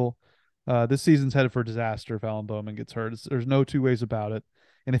potential, this season's headed for disaster if Alan Bowman gets hurt. There's no two ways about it.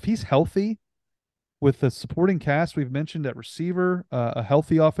 And if he's healthy, with the supporting cast we've mentioned at receiver, a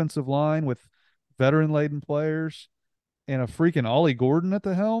healthy offensive line with veteran-laden players, and a freaking Ollie Gordon at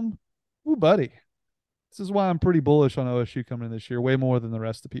the helm, ooh, buddy. This is why I'm pretty bullish on OSU coming in this year, way more than the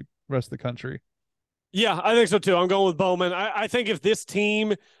rest of the country. Yeah, I think so too. I'm going with Bowman. I think if this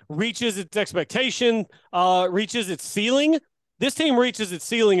team reaches its expectation, reaches its ceiling, this team reaches its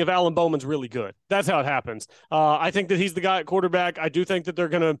ceiling if Alan Bowman's really good. That's how it happens. I think that he's the guy at quarterback. I do think that they're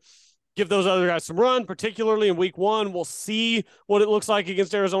going to give those other guys some run, particularly in week 1. We'll see what it looks like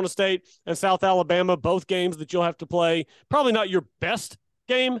against Arizona State and South Alabama, both games that you'll have to play. Probably not your best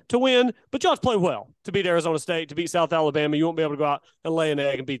game to win, but you'll have to play well to beat Arizona State, to beat South Alabama. You won't be able to go out and lay an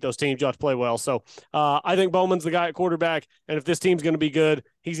egg and beat those teams. You'll have to play well. So I think Bowman's the guy at quarterback, and if this team's going to be good,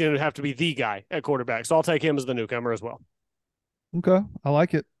 he's going to have to be the guy at quarterback. So I'll take him as the newcomer as well. Okay, I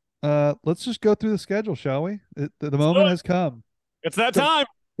like it. Let's just go through the schedule, shall we? The moment has come. It's that time.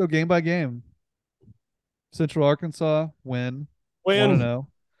 Go game by game. Central Arkansas, win. 1-0.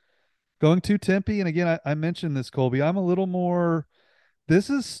 Going to Tempe, and again, I mentioned this, Colby. I'm a little more – this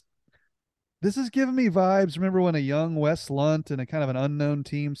is giving me vibes. Remember when a young Wes Lunt and a kind of an unknown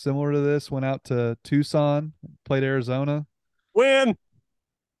team similar to this went out to Tucson, played Arizona? Win.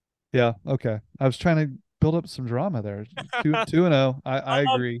 Yeah, okay. I was trying to build up some drama there. 2-0. I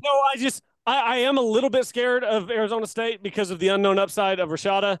agree. No, I am a little bit scared of Arizona State because of the unknown upside of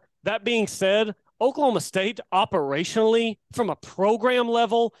Rashada. That being said, Oklahoma State operationally from a program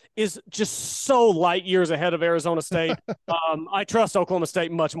level is just so light years ahead of Arizona State. I trust Oklahoma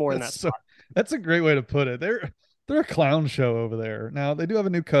State much more in that spot. That's a great way to put it. They're a clown show over there. Now, they do have a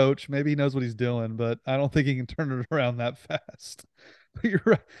new coach. Maybe he knows what he's doing, but I don't think he can turn it around that fast. But you're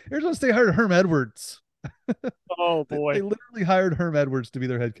right. Arizona State hired Herm Edwards. Oh boy! They literally hired Herm Edwards to be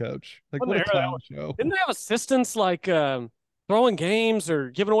their head coach. Like, what a clown show! Didn't they have assistants like throwing games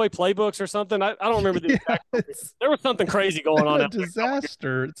or giving away playbooks or something? I don't remember the exact. There was something crazy going on. A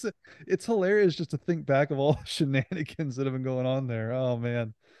disaster! It's hilarious just to think back of all the shenanigans that have been going on there. Oh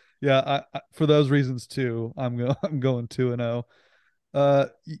man, yeah. I for those reasons too, I'm going 2-0.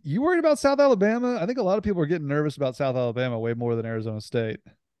 You worried about South Alabama? I think a lot of people are getting nervous about South Alabama way more than Arizona State.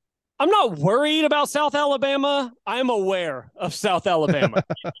 I'm not worried about South Alabama. I'm aware of South Alabama.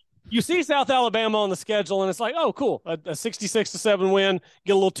 You see South Alabama on the schedule, and it's like, oh, cool, a 66-7 win,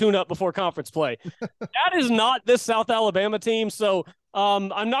 get a little tune-up before conference play. That is not this South Alabama team, so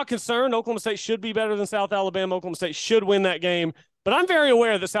I'm not concerned. Oklahoma State should be better than South Alabama. Oklahoma State should win that game, but I'm very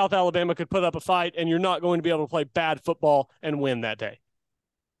aware that South Alabama could put up a fight, and you're not going to be able to play bad football and win that day.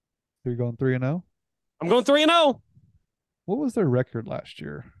 You're going 3-0? I'm going 3-0. What was their record last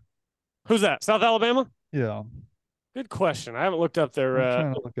year? Who's that? South Alabama? Yeah. Good question. I haven't looked up their I'm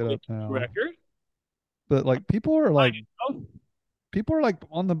trying to look it up now. Record. But like people are like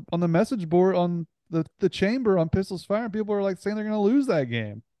on the message board on the chamber on Pistols Fire, and people are like saying they're going to lose that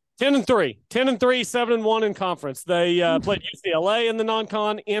game. 10-3, 7-1 in conference. They played UCLA in the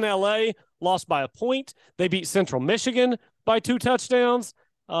non-con in LA, lost by a point. They beat Central Michigan by 2 touchdowns.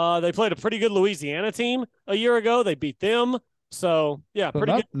 They played a pretty good Louisiana team a year ago. They beat them. So, yeah,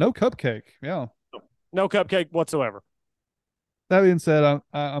 pretty good. No cupcake. Yeah. No cupcake whatsoever. That being said,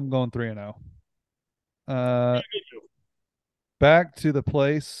 I'm going 3-0. Back to the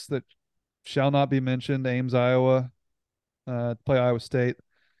place that shall not be mentioned, Ames, Iowa, play Iowa State.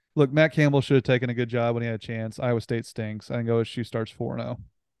 Look, Matt Campbell should have taken a good job when he had a chance. Iowa State stinks. I think OSU starts 4-0.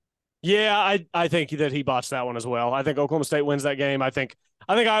 Yeah, I think that he botched that one as well. I think Oklahoma State wins that game. I think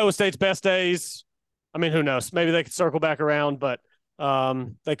Iowa State's best days, I mean, who knows? Maybe they could circle back around, but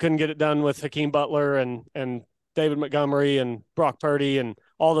they couldn't get it done with Hakeem Butler and David Montgomery and Brock Purdy and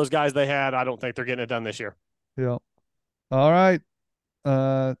all those guys they had. I don't think they're getting it done this year. Yeah. All right.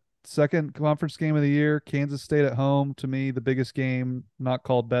 Second conference game of the year, Kansas State at home. To me, the biggest game, not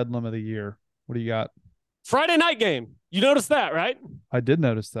called Bedlam of the year. What do you got? Friday night game. You noticed that, right? I did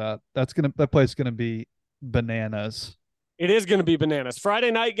notice that. That place is gonna be bananas. It is going to be bananas. Friday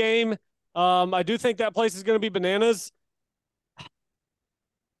night game. I do think that place is going to be bananas.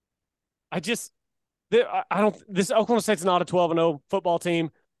 This Oklahoma State's not a 12-0 football team.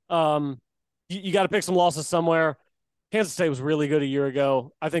 You got to pick some losses somewhere. Kansas State was really good a year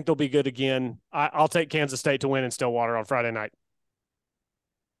ago. I think they'll be good again. I'll take Kansas State to win in Stillwater on Friday night.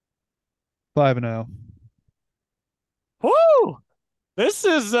 5-0. Woo! This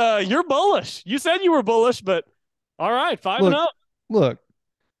is you're bullish. You said you were bullish, but all right, 5-0. Look,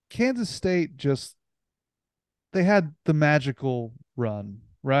 Kansas State just they had the magical run,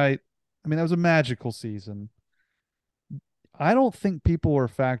 right? I mean, that was a magical season. I don't think people were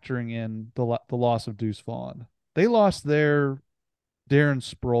factoring in the loss of Deuce Vaughn. They lost their Darren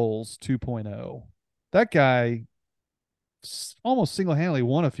Sproles 2.0. That guy almost single-handedly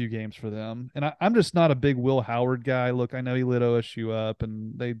won a few games for them. And I'm just not a big Will Howard guy. Look, I know he lit OSU up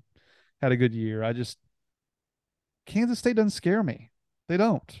and they had a good year. Kansas State doesn't scare me. They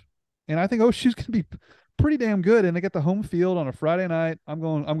don't. And I think OSU's going to be pretty damn good. And they get the home field on a Friday night. I'm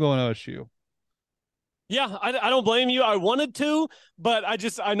going OSU. Yeah, I don't blame you. I wanted to, but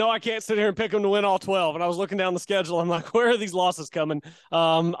I know I can't sit here and pick them to win all 12. And I was looking down the schedule. I'm like, where are these losses coming?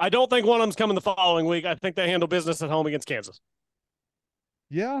 I don't think one of them's coming the following week. I think they handle business at home against Kansas.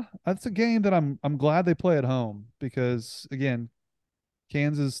 Yeah, that's a game that I'm glad they play at home because again,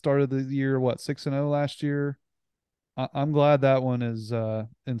 Kansas started the year what 6-0 last year. I'm glad that one is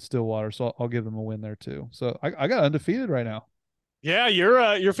in Stillwater, so I'll give them a win there too. So I got undefeated right now. Yeah,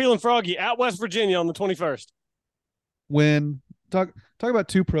 you're feeling froggy at West Virginia on the 21st. When talk about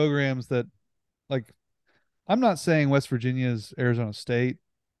two programs that like I'm not saying West Virginia is Arizona State.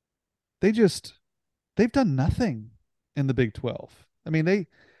 They've done nothing in the Big 12. I mean,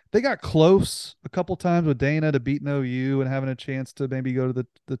 they got close a couple times with Dana to beating OU and having a chance to maybe go to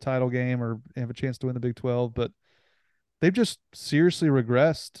the title game or have a chance to win the Big 12, but they've just seriously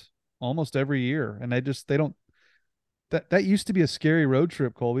regressed almost every year. And they don't that used to be a scary road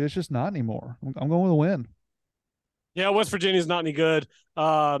trip, Colby. It's just not anymore. I'm going with a win. Yeah, West Virginia's not any good.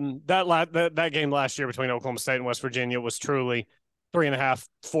 That game last year between Oklahoma State and West Virginia was truly 3.5,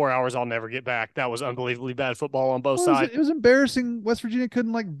 4 hours I'll never get back. That was unbelievably bad football on both sides. It was embarrassing. West Virginia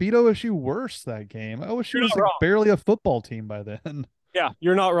couldn't like beat OSU worse that game. OSU was like wrong. barely a football team by then. Yeah,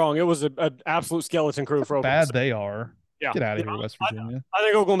 you're not wrong. It was an absolute skeleton crew for Oklahoma Bad State. they are. Yeah, Get out of here, West Virginia. I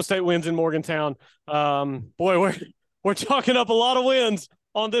think Oklahoma State wins in Morgantown. Boy, we're chalking up a lot of wins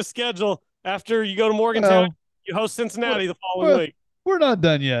on this schedule. After you go to Morgantown, you host Cincinnati the following week. We're not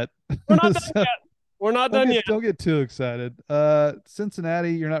done yet. We're not done yet. We're not done yet. Don't get too excited.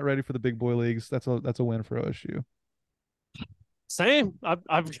 Cincinnati, you're not ready for the big boy leagues. That's a win for OSU. Same.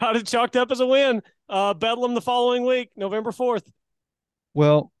 I've got it chalked up as a win. Bedlam the following week, November 4th.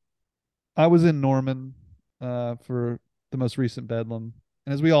 Well, I was in Norman for the most recent Bedlam,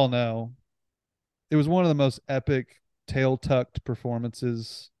 and as we all know, it was one of the most epic tail tucked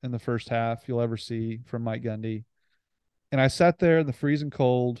performances in the first half you'll ever see from Mike Gundy. And I sat there in the freezing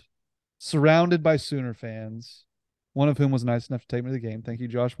cold, surrounded by Sooner fans, one of whom was nice enough to take me to the game. Thank you,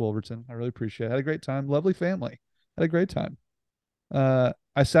 Josh Wolverton. I really appreciate it. I had a great time. Lovely family. Had a great time.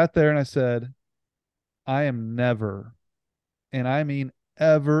 I sat there and I said, I am never, and I mean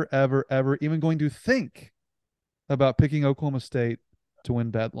ever, ever, ever even going to think about picking Oklahoma State to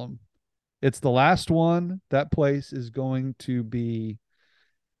win Bedlam. It's the last one. That place is going to be,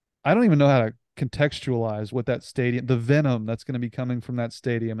 I don't even know how to contextualize what that stadium, the venom that's going to be coming from that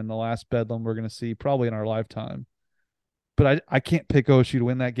stadium in the last Bedlam we're going to see probably in our lifetime. But I can't pick OSU to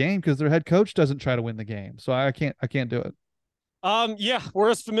win that game because their head coach doesn't try to win the game. So I can't do it. Yeah, we're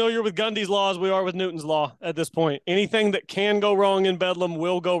as familiar with Gundy's law as we are with Newton's law at this point. Anything that can go wrong in Bedlam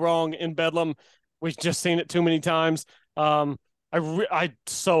will go wrong in Bedlam. We've just seen it too many times. I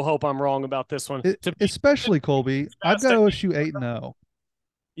so hope I'm wrong about this one. Especially Colby. I've got OSU 8-0.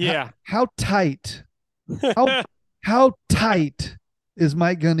 Yeah. How tight? How tight is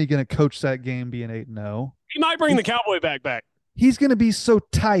Mike Gundy going to coach that game being 8-0? He might bring the cowboy back. He's going to be so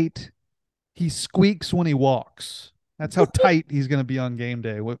tight, he squeaks when he walks. That's how tight he's going to be on game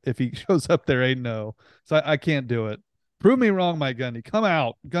day if he shows up there 8-0. So I can't do it. Prove me wrong, Mike Gundy. Come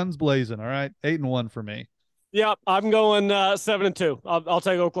out, guns blazing. All right, 8-1 for me. Yeah, I'm going 7-2. I'll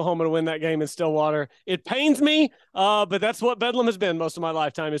take Oklahoma to win that game in Stillwater. It pains me, but that's what Bedlam has been most of my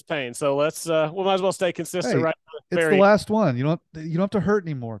lifetime is pain. So we might as well stay consistent. Hey, right? It's the last one. You don't have to hurt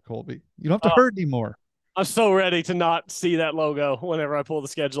anymore, Colby. You don't have to hurt anymore. I'm so ready to not see that logo whenever I pull the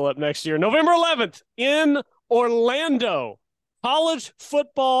schedule up next year. November 11th in Orlando, College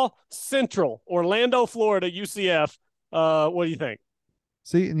Football Central, Orlando, Florida, UCF. What do you think?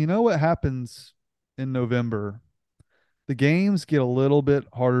 See, and you know what happens in November? The games get a little bit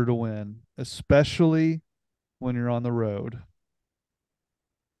harder to win, especially when you're on the road.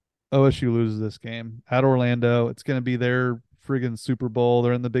 OSU loses this game at Orlando. It's going to be their friggin' Super Bowl.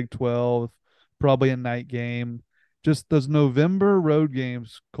 They're in the Big 12, probably a night game. Just those November road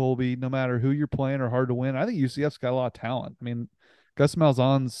games, Colby, no matter who you're playing, are hard to win. I think UCF's got a lot of talent. I mean, Gus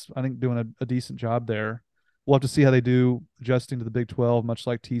Malzahn's, I think, doing a decent job there. We'll have to see how they do adjusting to the Big 12, much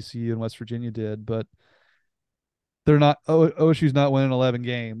like TCU and West Virginia did. But they're not. OSU's not winning 11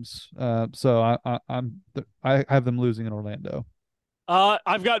 games. So I have them losing in Orlando.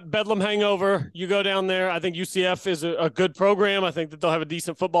 I've got Bedlam hangover. You go down there. I think UCF is a good program. I think that they'll have a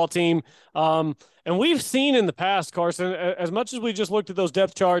decent football team. And we've seen in the past, Carson, as much as we just looked at those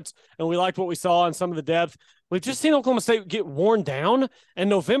depth charts and we liked what we saw in some of the depth, we've just seen Oklahoma State get worn down, and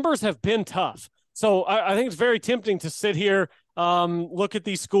Novembers have been tough. So I think it's very tempting to sit here, look at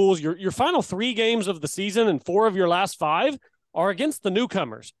these schools. Your final 3 games of the season and 4 of your last 5 are against the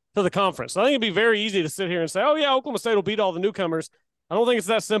newcomers to the conference. So I think it'd be very easy to sit here and say, oh, yeah, Oklahoma State will beat all the newcomers. I don't think it's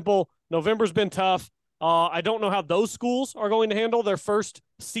that simple. November's been tough. I don't know how those schools are going to handle their first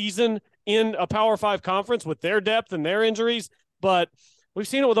season in a Power 5 conference with their depth and their injuries, but we've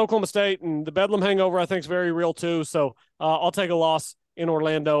seen it with Oklahoma State, and the Bedlam hangover I think is very real too. So I'll take a loss in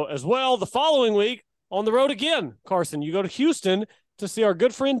Orlando as well. The following week, on the road again, Carson, you go to Houston to see our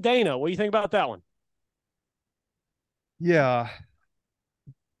good friend Dana. What do you think about that one? Yeah,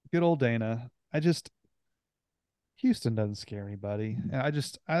 good old Dana. Houston doesn't scare anybody. I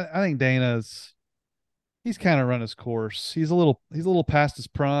think he's kind of run his course. He's a little past his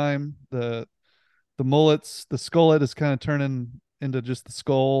prime. The mullets, the skullet is kind of turning into just the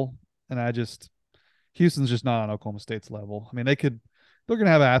skull, and Houston's just not on Oklahoma State's level. I mean, they're going to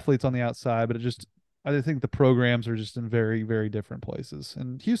have athletes on the outside, but I think the programs are just in very, very different places.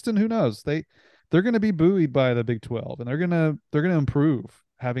 And Houston, who knows? They're going to be buoyed by the Big 12, and they're going to improve,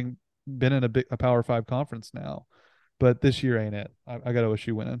 having been in a Power 5 conference now. But this year ain't it. I got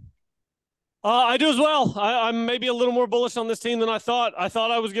OSU winning. I do as well. I'm maybe a little more bullish on this team than I thought. I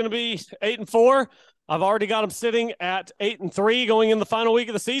thought I was going to be 8-4. I've already got them sitting at 8-3 going in the final week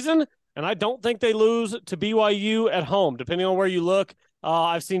of the season, and I don't think they lose to BYU at home, depending on where you look.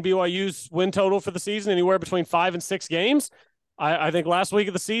 I've seen BYU's win total for the season anywhere between 5 and 6 games. I think last week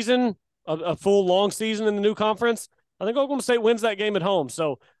of the season, a full long season in the new conference, I think Oklahoma State wins that game at home.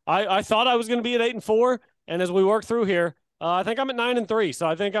 So I thought I was going to be at 8-4. And as we work through here, I think I'm at 9-3. So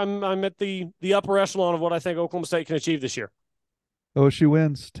I think I'm at the upper echelon of what I think Oklahoma State can achieve this year. OSU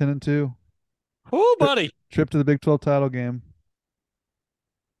wins 10-2. Whoo, buddy. Trip to the Big 12 title game.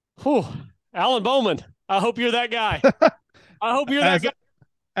 Whew. Alan Bowman, I hope you're that guy. I hope you're that guy.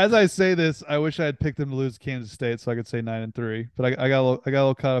 As I say this, I wish I had picked them to lose Kansas State so I could say 9-3. But I got a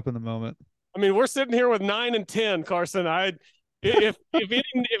little caught up in the moment. I mean, we're sitting here with 9-10, Carson. If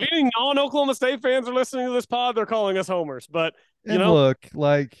any non-Oklahoma State fans are listening to this pod, they're calling us homers. But look,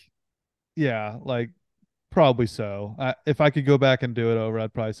 probably so. If I could go back and do it over,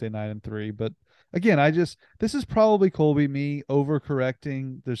 I'd probably say 9-3. But again, this is probably Colby me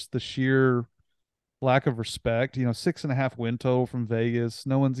overcorrecting. There's the sheer lack of respect. 6.5 win total from Vegas.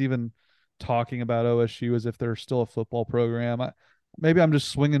 No one's even talking about OSU as if they're still a football program. Maybe I'm just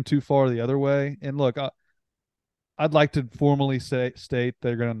swinging too far the other way. And look, I'd like to formally state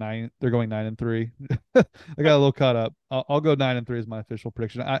they're going 9-3. I got a little caught up. I'll go 9-3 as my official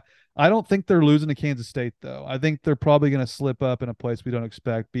prediction. I don't think they're losing to Kansas State though. I think they're probably going to slip up in a place we don't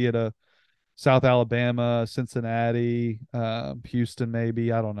expect, be it a South Alabama, Cincinnati, Houston,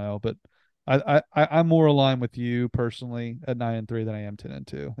 maybe. I don't know, but I'm more aligned with you personally at 9-3 than I am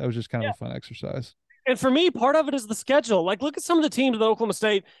 10-2. That was just kind of a fun exercise. And for me, part of it is the schedule. Like, look at some of the teams that Oklahoma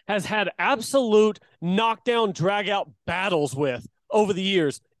State has had absolute knockdown, drag-out battles with over the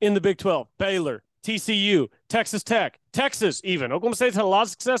years in the Big 12. Baylor, TCU, Texas Tech, Texas even. Oklahoma State's had a lot of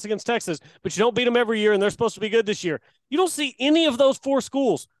success against Texas, but you don't beat them every year, and they're supposed to be good this year. You don't see any of those 4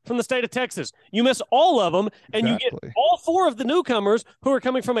 schools from the state of Texas. You miss all of them, and You get all 4 of the newcomers who are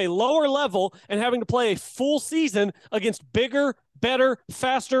coming from a lower level and having to play a full season against bigger, better,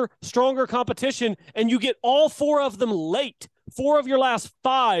 faster, stronger competition, and you get all 4 of them late. 4 of your last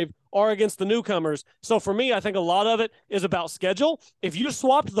 5 are against the newcomers. So for me, I think a lot of it is about schedule. If you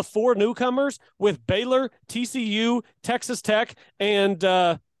swapped the 4 newcomers with Baylor, TCU, Texas Tech, and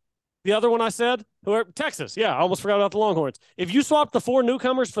the other one I said, Texas. Yeah, I almost forgot about the Longhorns. If you swapped the 4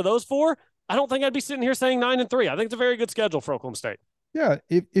 newcomers for those 4, I don't think I'd be sitting here saying 9-3. I think it's a very good schedule for Oklahoma State. Yeah,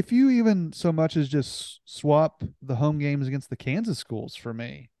 if you even so much as just swap the home games against the Kansas schools for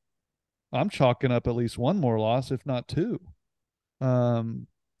me, I'm chalking up at least 1 more loss, if not 2.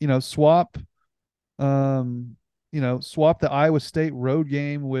 Swap the Iowa State road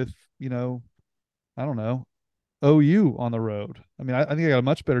game with, I don't know, OU on the road. I mean, I think I got a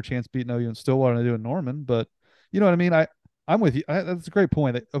much better chance beating OU in Stillwater than I do in Norman, but you know what I mean? I'm with you. That's a great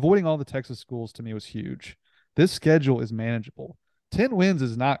point. Avoiding all the Texas schools to me was huge. This schedule is manageable. 10 wins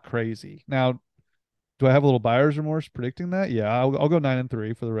is not crazy. Now, do I have a little buyer's remorse predicting that? Yeah, I'll go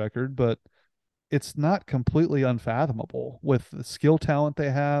 9-3 for the record, but it's not completely unfathomable with the skill talent they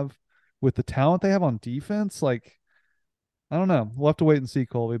have, with the talent they have on defense. Like, I don't know. We'll have to wait and see,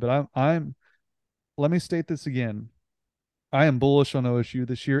 Colby. But I'm. Let me state this again. I am bullish on OSU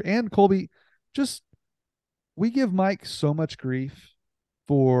this year. And Colby, just we give Mike so much grief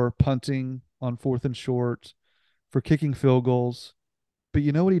for punting on 4th and short, for kicking field goals. But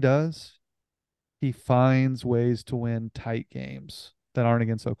you know what he does? He finds ways to win tight games that aren't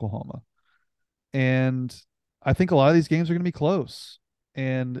against Oklahoma. And I think a lot of these games are going to be close.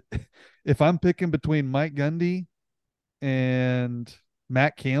 And if I'm picking between Mike Gundy and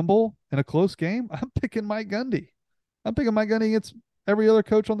Matt Campbell in a close game, I'm picking Mike Gundy. I'm picking Mike Gundy against every other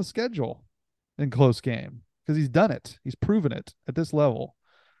coach on the schedule in close game because he's done it. He's proven it at this level.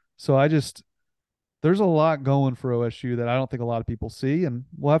 So there's a lot going for OSU that I don't think a lot of people see, and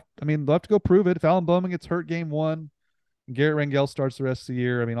they'll have to go prove it. If Alan Bowman gets hurt game 1, and Garrett Rangel starts the rest of the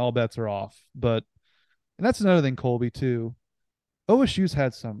year, I mean, all bets are off. And that's another thing, Colby, too. OSU's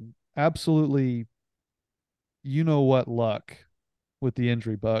had some absolutely, luck with the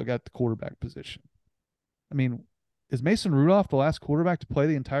injury bug at the quarterback position. I mean, is Mason Rudolph the last quarterback to play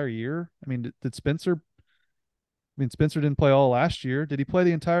the entire year? I mean, did Spencer? I mean, Spencer didn't play all last year. Did he play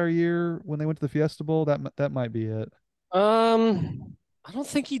the entire year when they went to the Fiesta Bowl? That might be it. I don't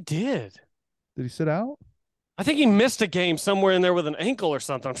think he did. Did he sit out? I think he missed a game somewhere in there with an ankle or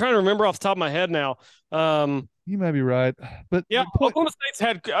something. I'm trying to remember off the top of my head now. You might be right, but yeah, Oklahoma State's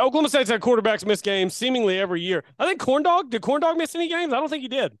had quarterbacks miss games seemingly every year. I think did Corn Dog miss any games? I don't think he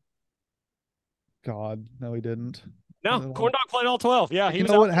did. God, no, he didn't. No, Corn Dog played all 12. Yeah, you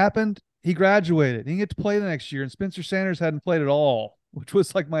know what happened? He graduated. He didn't get to play the next year, and Spencer Sanders hadn't played at all, which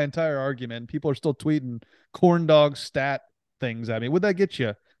was like my entire argument. People are still tweeting Corn Dog stat things at me. What'd that get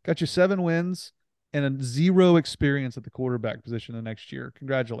you? Got you 7 wins and a 0 experience at the quarterback position the next year.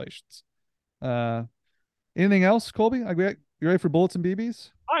 Congratulations. Anything else, Colby? You ready for bullets and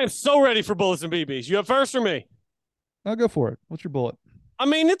BBs? I am so ready for bullets and BBs. You up first or me? I'll go for it. What's your bullet? I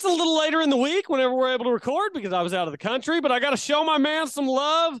mean, it's a little later in the week whenever we're able to record because I was out of the country, but I got to show my man some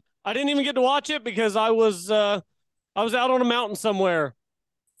love. I didn't even get to watch it because I was out on a mountain somewhere.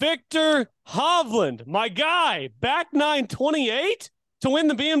 Viktor Hovland, my guy, back 928 to win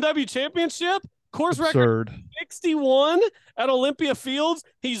the BMW championship. Course record 61 at Olympia Fields.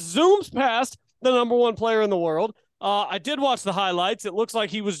 He zooms past the number 1 player in the world. I did watch the highlights. It looks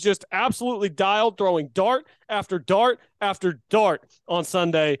like he was just absolutely dialed, throwing dart after dart after dart on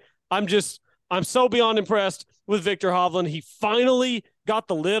Sunday. I'm so beyond impressed with Viktor Hovland. He finally got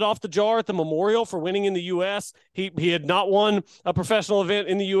the lid off the jar at the Memorial for winning in the U.S. He had not won a professional event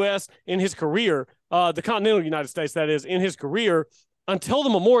in the U.S. in his career, the continental United States, that is, in his career, until the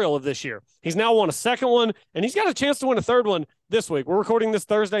Memorial of this year. He's now won a second one, and he's got a chance to win a third one this week. We're recording this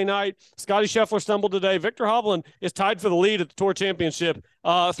Thursday night. Scotty Scheffler stumbled today. Viktor Hovland is tied for the lead at the Tour Championship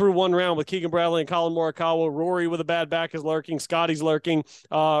through one round with Keegan Bradley and Colin Morikawa. Rory with a bad back is lurking. Scotty's lurking.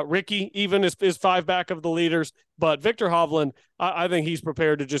 Ricky even is 5 back of the leaders. But Viktor Hovland, I think he's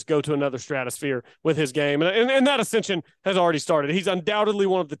prepared to just go to another stratosphere with his game. And that ascension has already started. He's undoubtedly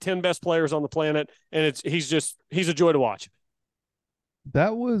one of the 10 best players on the planet, and he's a joy to watch.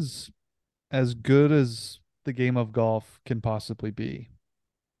 That was as good as the game of golf can possibly be.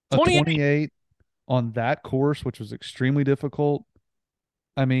 A 28 on that course, which was extremely difficult.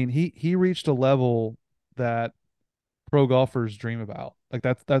 I mean, he reached a level that pro golfers dream about. Like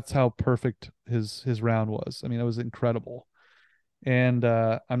that's how perfect his round was. I mean, it was incredible. And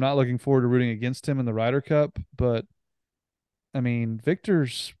I'm not looking forward to rooting against him in the Ryder Cup, but I mean,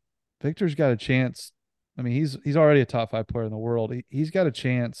 Victor's got a chance. I mean, he's already a top 5 player in the world. He's got a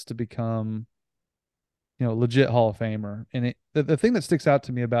chance to become, legit Hall of Famer. And the thing that sticks out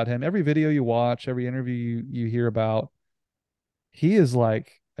to me about him, every video you watch, every interview you hear about, he is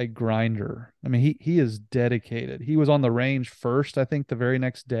like a grinder. I mean, he is dedicated. He was on the range first, I think, the very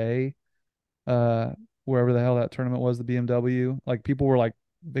next day, wherever the hell that tournament was, the BMW. Like, people were like,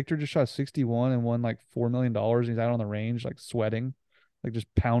 Viktor just shot 61 and won like $4 million. And he's out on the range, like sweating, like just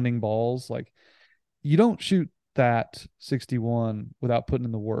pounding balls. Like, you don't shoot that 61 without putting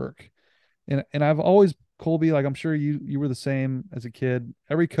in the work. And I've always, Colby, like I'm sure you were the same as a kid.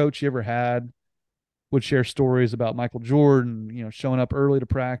 Every coach you ever had would share stories about Michael Jordan, showing up early to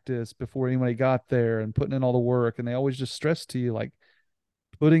practice before anybody got there and putting in all the work. And they always just stress to you, like,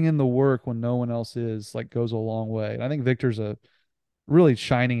 putting in the work when no one else is, like, goes a long way. And I think Viktor's a really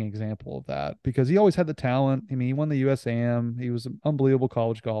shining example of that because he always had the talent. I mean, he won the USAM. He was an unbelievable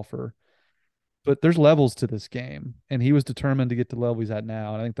college golfer. But there's levels to this game, and he was determined to get to the level he's at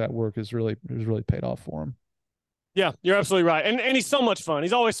now. And I think that work has really paid off for him. Yeah, you're absolutely right. And he's so much fun.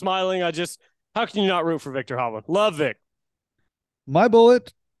 He's always smiling. How can you not root for Viktor Hovland? Love Vic. My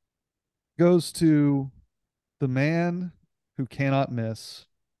bullet goes to the man who cannot miss,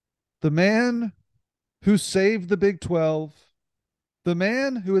 the man who saved the Big 12, the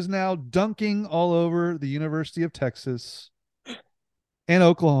man who is now dunking all over the University of Texas and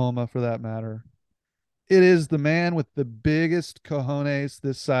Oklahoma for that matter. It is the man with the biggest cojones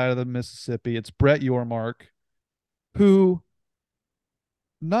this side of the Mississippi. It's Brett Yormark, who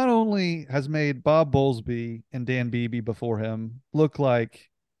not only has made Bob Bowlesby and Dan Beebe before him look like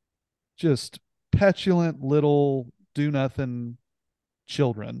just petulant little do-nothing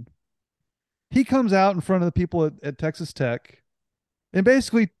children, he comes out in front of the people at Texas Tech and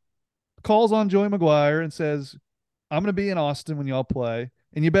basically calls on Joey McGuire and says, I'm going to be in Austin when y'all play,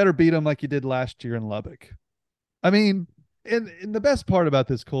 and you better beat them like you did last year in Lubbock. I mean, and the best part about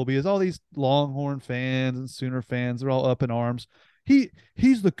this, Colby, is all these Longhorn fans and Sooner fans are all up in arms.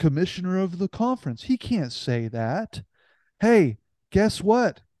 He's the commissioner of the conference. He can't say that. Hey, guess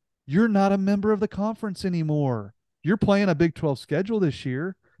what? You're not a member of the conference anymore. You're playing a Big 12 schedule this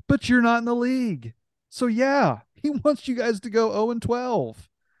year, but you're not in the league. So yeah, he wants you guys to go 0-12,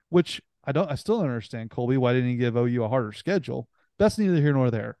 which I still don't understand, Colby. Why didn't he give OU a harder schedule? That's neither here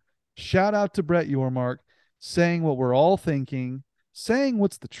nor there. Shout out to Brett Yormark saying what we're all thinking, saying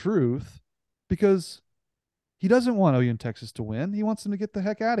what's the truth, because he doesn't want OU and Texas to win. He wants them to get the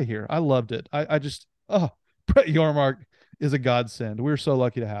heck out of here. I loved it. Brett Yormark is a godsend. We're so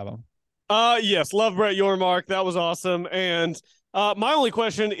lucky to have him. Yes, love Brett Yormark. That was awesome. And my only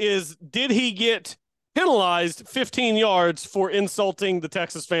question is, did he get penalized 15 yards for insulting the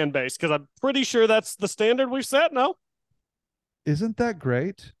Texas fan base? Because I'm pretty sure that's the standard we've set, no? Isn't that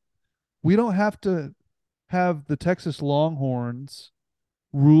great? We don't have to have the Texas Longhorns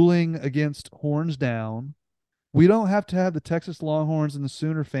ruling against horns down. We don't have to have the Texas Longhorns and the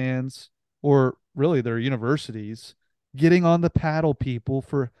Sooner fans, or really their universities, getting on the paddle people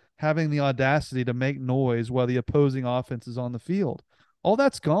for having the audacity to make noise while the opposing offense is on the field. All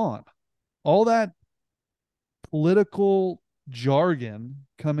that's gone. All that political jargon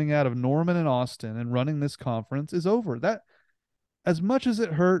coming out of Norman and Austin and running this conference is over. That, as much as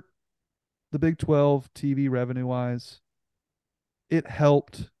it hurt the Big 12 TV revenue wise, it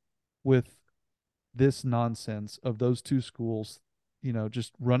helped with this nonsense of those two schools,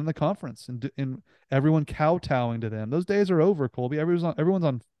 just running the conference and everyone kowtowing to them. Those days are over, Colby. Everyone's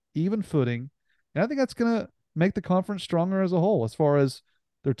on even footing. And I think that's going to make the conference stronger as a whole, as far as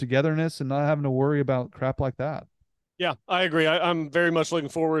their togetherness and not having to worry about crap like that. Yeah, I agree. I'm very much looking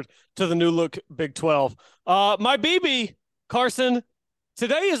forward to the new look Big 12. My BB, Carson,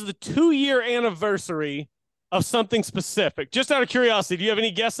 today is the 2-year anniversary of something specific. Just out of curiosity, do you have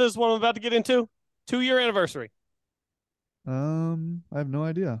any guesses what I'm about to get into? 2-year anniversary. I have no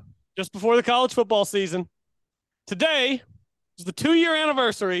idea. Just before the college football season. Today is the 2-year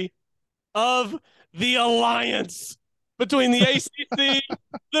anniversary of the alliance between the ACC,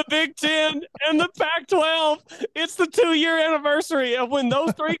 the Big Ten, and the Pac-12. It's the 2-year anniversary of when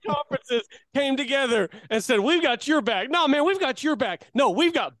those three conferences came together and said, we've got your back. No, man, we've got your back. No,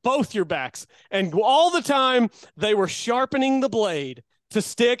 we've got both your backs. And all the time, they were sharpening the blade to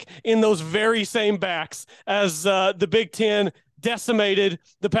stick in those very same backs as the Big Ten decimated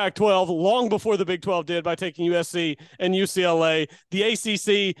the Pac-12 long before the Big 12 did by taking USC and UCLA. The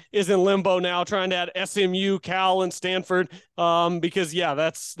ACC is in limbo now, trying to add SMU, Cal, and Stanford because, yeah,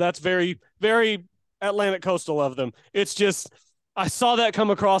 that's very, very Atlantic coastal of them. It's just, I saw that come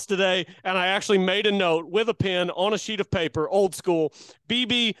across today, and I actually made a note with a pen on a sheet of paper, old school,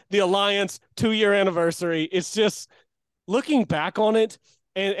 BB, the Alliance, 2-year anniversary. It's just, looking back on it,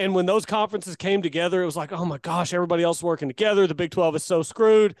 and when those conferences came together, it was like, oh my gosh, everybody else working together. The Big 12 is so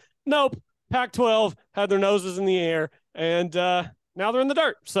screwed. Nope. Pac-12 had their noses in the air, and now they're in the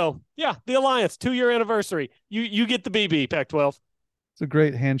dirt. So, yeah, the Alliance, 2-year anniversary. You get the BB, Pac-12. It's a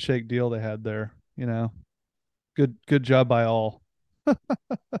great handshake deal they had there, Good job by all.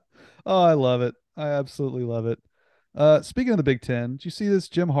 Oh, I love it. I absolutely love it. Speaking of the Big Ten, did you see this?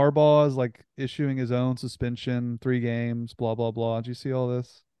 Jim Harbaugh is like issuing his own suspension, 3 games, blah, blah, blah. Did you see all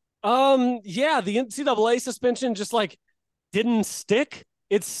this? Yeah, the NCAA suspension just didn't stick.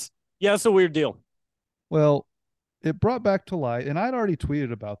 It's a weird deal. Well, it brought back to light, and I'd already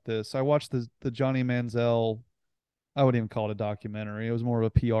tweeted about this. I watched the Johnny Manziel, I wouldn't even call it a documentary. It was more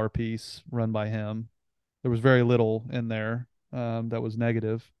of a PR piece run by him. There was very little in there that was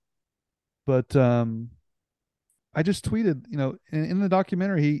negative. But I just tweeted, in the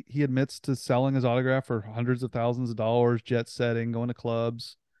documentary, he admits to selling his autograph for hundreds of thousands of dollars, jet setting, going to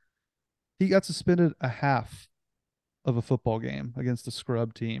clubs. He got suspended a half of a football game against a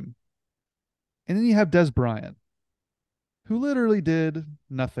scrub team. And then you have Des Bryant, who literally did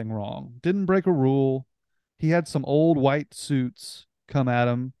nothing wrong, didn't break a rule. he had some old white suits come at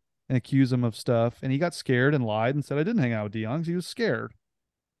him and accuse him of stuff, and he got scared and lied and said, I didn't hang out with Deion because he was scared.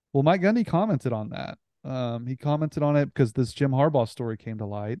 Well, Mike Gundy commented on that. He commented on it because this Jim Harbaugh story came to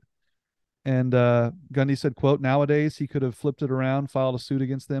light. And Gundy said, quote, nowadays he could have flipped it around, filed a suit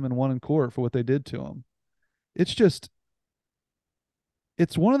against them, and won in court for what they did to him. It's just,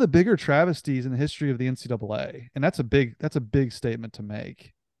 it's one of the bigger travesties in the history of the NCAA. And that's a big statement to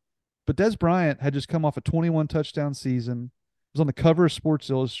make. But Des Bryant had just come off a 21 touchdown season, was on the cover of Sports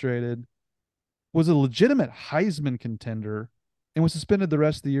Illustrated, was a legitimate Heisman contender, and was suspended the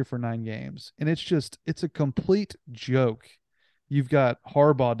rest of the year for 9 games. And it's a complete joke. You've got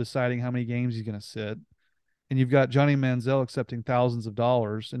Harbaugh deciding how many games he's going to sit, and you've got Johnny Manziel accepting thousands of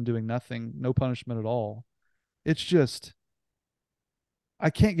dollars and doing nothing, no punishment at all. It's just, I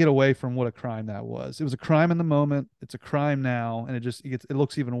can't get away from what a crime that was. It was a crime in the moment. It's a crime now, and it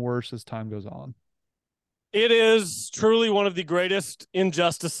looks even worse as time goes on. It is truly one of the greatest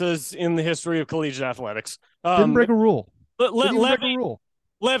injustices in the history of collegiate athletics. Didn't break a rule.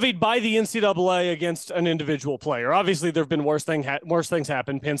 Levied by the NCAA against an individual player. Obviously, there have been worse things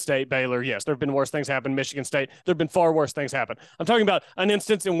happen. Penn State, Baylor, yes. There have been worse things happen. Michigan State, there have been far worse things happen. I'm talking about an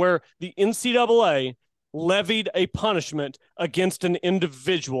instance in where the NCAA levied a punishment against an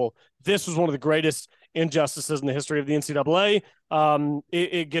individual. This was one of the greatest injustices in the history of the NCAA.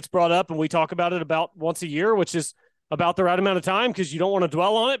 It gets brought up, and we talk about it about once a year, which is about the right amount of time because you don't want to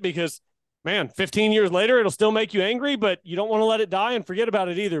dwell on it because, man, 15 years later, it'll still make you angry, but you don't want to let it die and forget about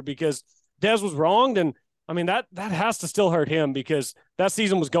it either because Des was wronged. And, I mean, that has to still hurt him because that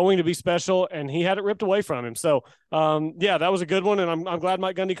season was going to be special, and he had it ripped away from him. So, yeah, that was a good one, and I'm glad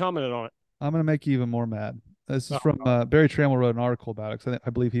Mike Gundy commented on it. I'm going to make you even more mad. This is from Barry Trammell wrote an article about it because I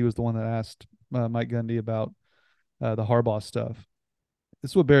believe he was the one that asked Mike Gundy about the Harbaugh stuff.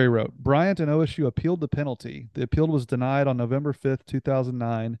 This is what Barry wrote. Bryant and OSU appealed the penalty. The appeal was denied on November 5th,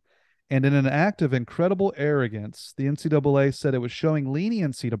 2009. And in an act of incredible arrogance, the NCAA said it was showing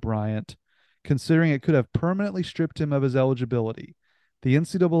leniency to Bryant, considering it could have permanently stripped him of his eligibility. The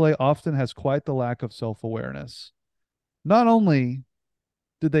NCAA often has quite the lack of self-awareness. Not only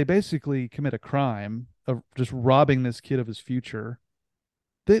did they basically commit a crime of just robbing this kid of his future,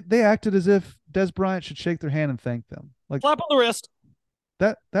 they acted as if Des Bryant should shake their hand and thank them. Like, slap on the wrist.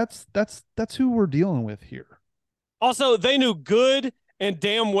 That's who we're dealing with here. Also, they knew good and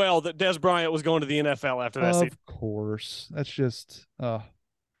damn well that Des Bryant was going to the NFL after that season. Of course. That's just, now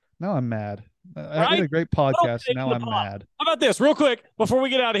I'm mad. I did a great podcast, and now I'm mad. How about this? Real quick, before we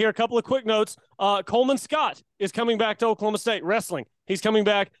get out of here, a couple of quick notes. Coleman Scott is coming back to Oklahoma State wrestling. He's coming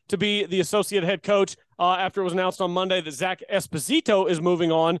back to be the associate head coach after it was announced on Monday that Zach Esposito is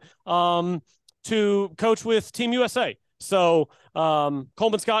moving on to coach with Team USA. So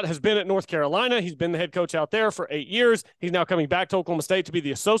Coleman Scott has been at North Carolina. He's been the head coach out there for 8 years. He's now coming back to Oklahoma State to be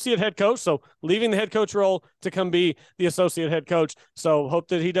the associate head coach. So leaving the head coach role to come be the associate head coach. So hope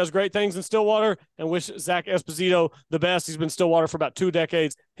that he does great things in Stillwater and wish Zach Esposito the best. He's been Stillwater for about 2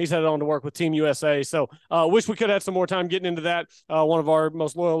 decades. He's headed on to work with Team USA. So wish we could have some more time getting into that. One of our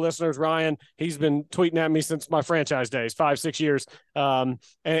most loyal listeners, Ryan, he's been tweeting at me since my franchise days, 5-6 years.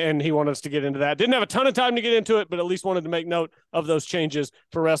 And he wanted us to get into that. Didn't have a ton of time to get into it, but at least wanted to make note of those changes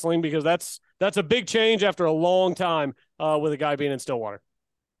for wrestling because that's a big change after a long time with a guy being in Stillwater.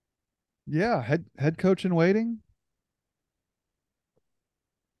 Yeah, head coach in waiting.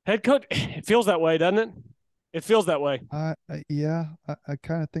 Head coach, it feels that way, doesn't it? It feels that way. Yeah, I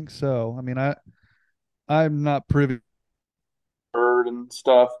kind of think so. I mean, I'm not privy and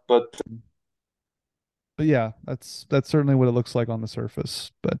stuff, but yeah, that's certainly what it looks like on the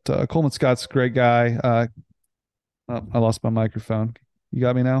surface. But Coleman Scott's a great guy. I lost my microphone. You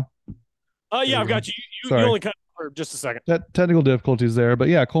got me now? Yeah, I've got you. You only cut for just a second. Technical difficulties there. But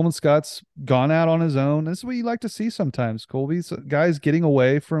yeah, Coleman Scott's gone out on his own. This is what you like to see sometimes, Colby's guys getting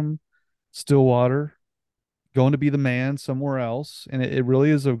away from Stillwater, going to be the man somewhere else. And it really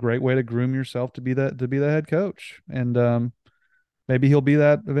is a great way to groom yourself to be the head coach. And maybe he'll be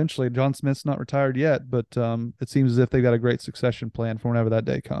that eventually. John Smith's not retired yet, but it seems as if they've got a great succession plan for whenever that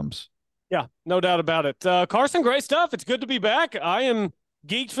day comes. Yeah, no doubt about it. Carson, great stuff. It's good to be back. I am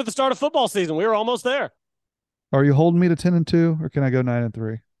geeked for the start of football season. We were almost there. Are you holding me to 10-2, or can I go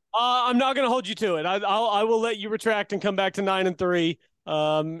 9-3? I'm not going to hold you to it. I will let you retract and come back to 9-3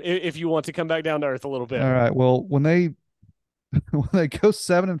 if you want to come back down to earth a little bit. All right. Well, when they go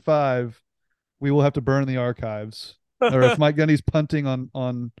 7-5, we will have to burn the archives. Or if Mike Gundy's punting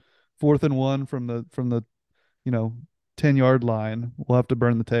on 4th and 1 from the 10-yard line, we'll have to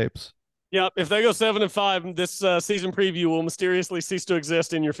burn the tapes. Yep. If they go 7-5, this season preview will mysteriously cease to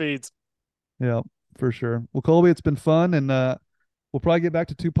exist in your feeds. Yeah. For sure. Well, Colby, it's been fun, and we'll probably get back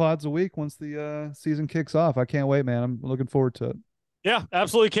to 2 pods a week once the season kicks off. I can't wait, man. I'm looking forward to it. Yeah,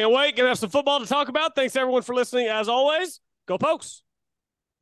 absolutely. Can't wait. Gonna have some football to talk about. Thanks everyone for listening. As always, go Pokes.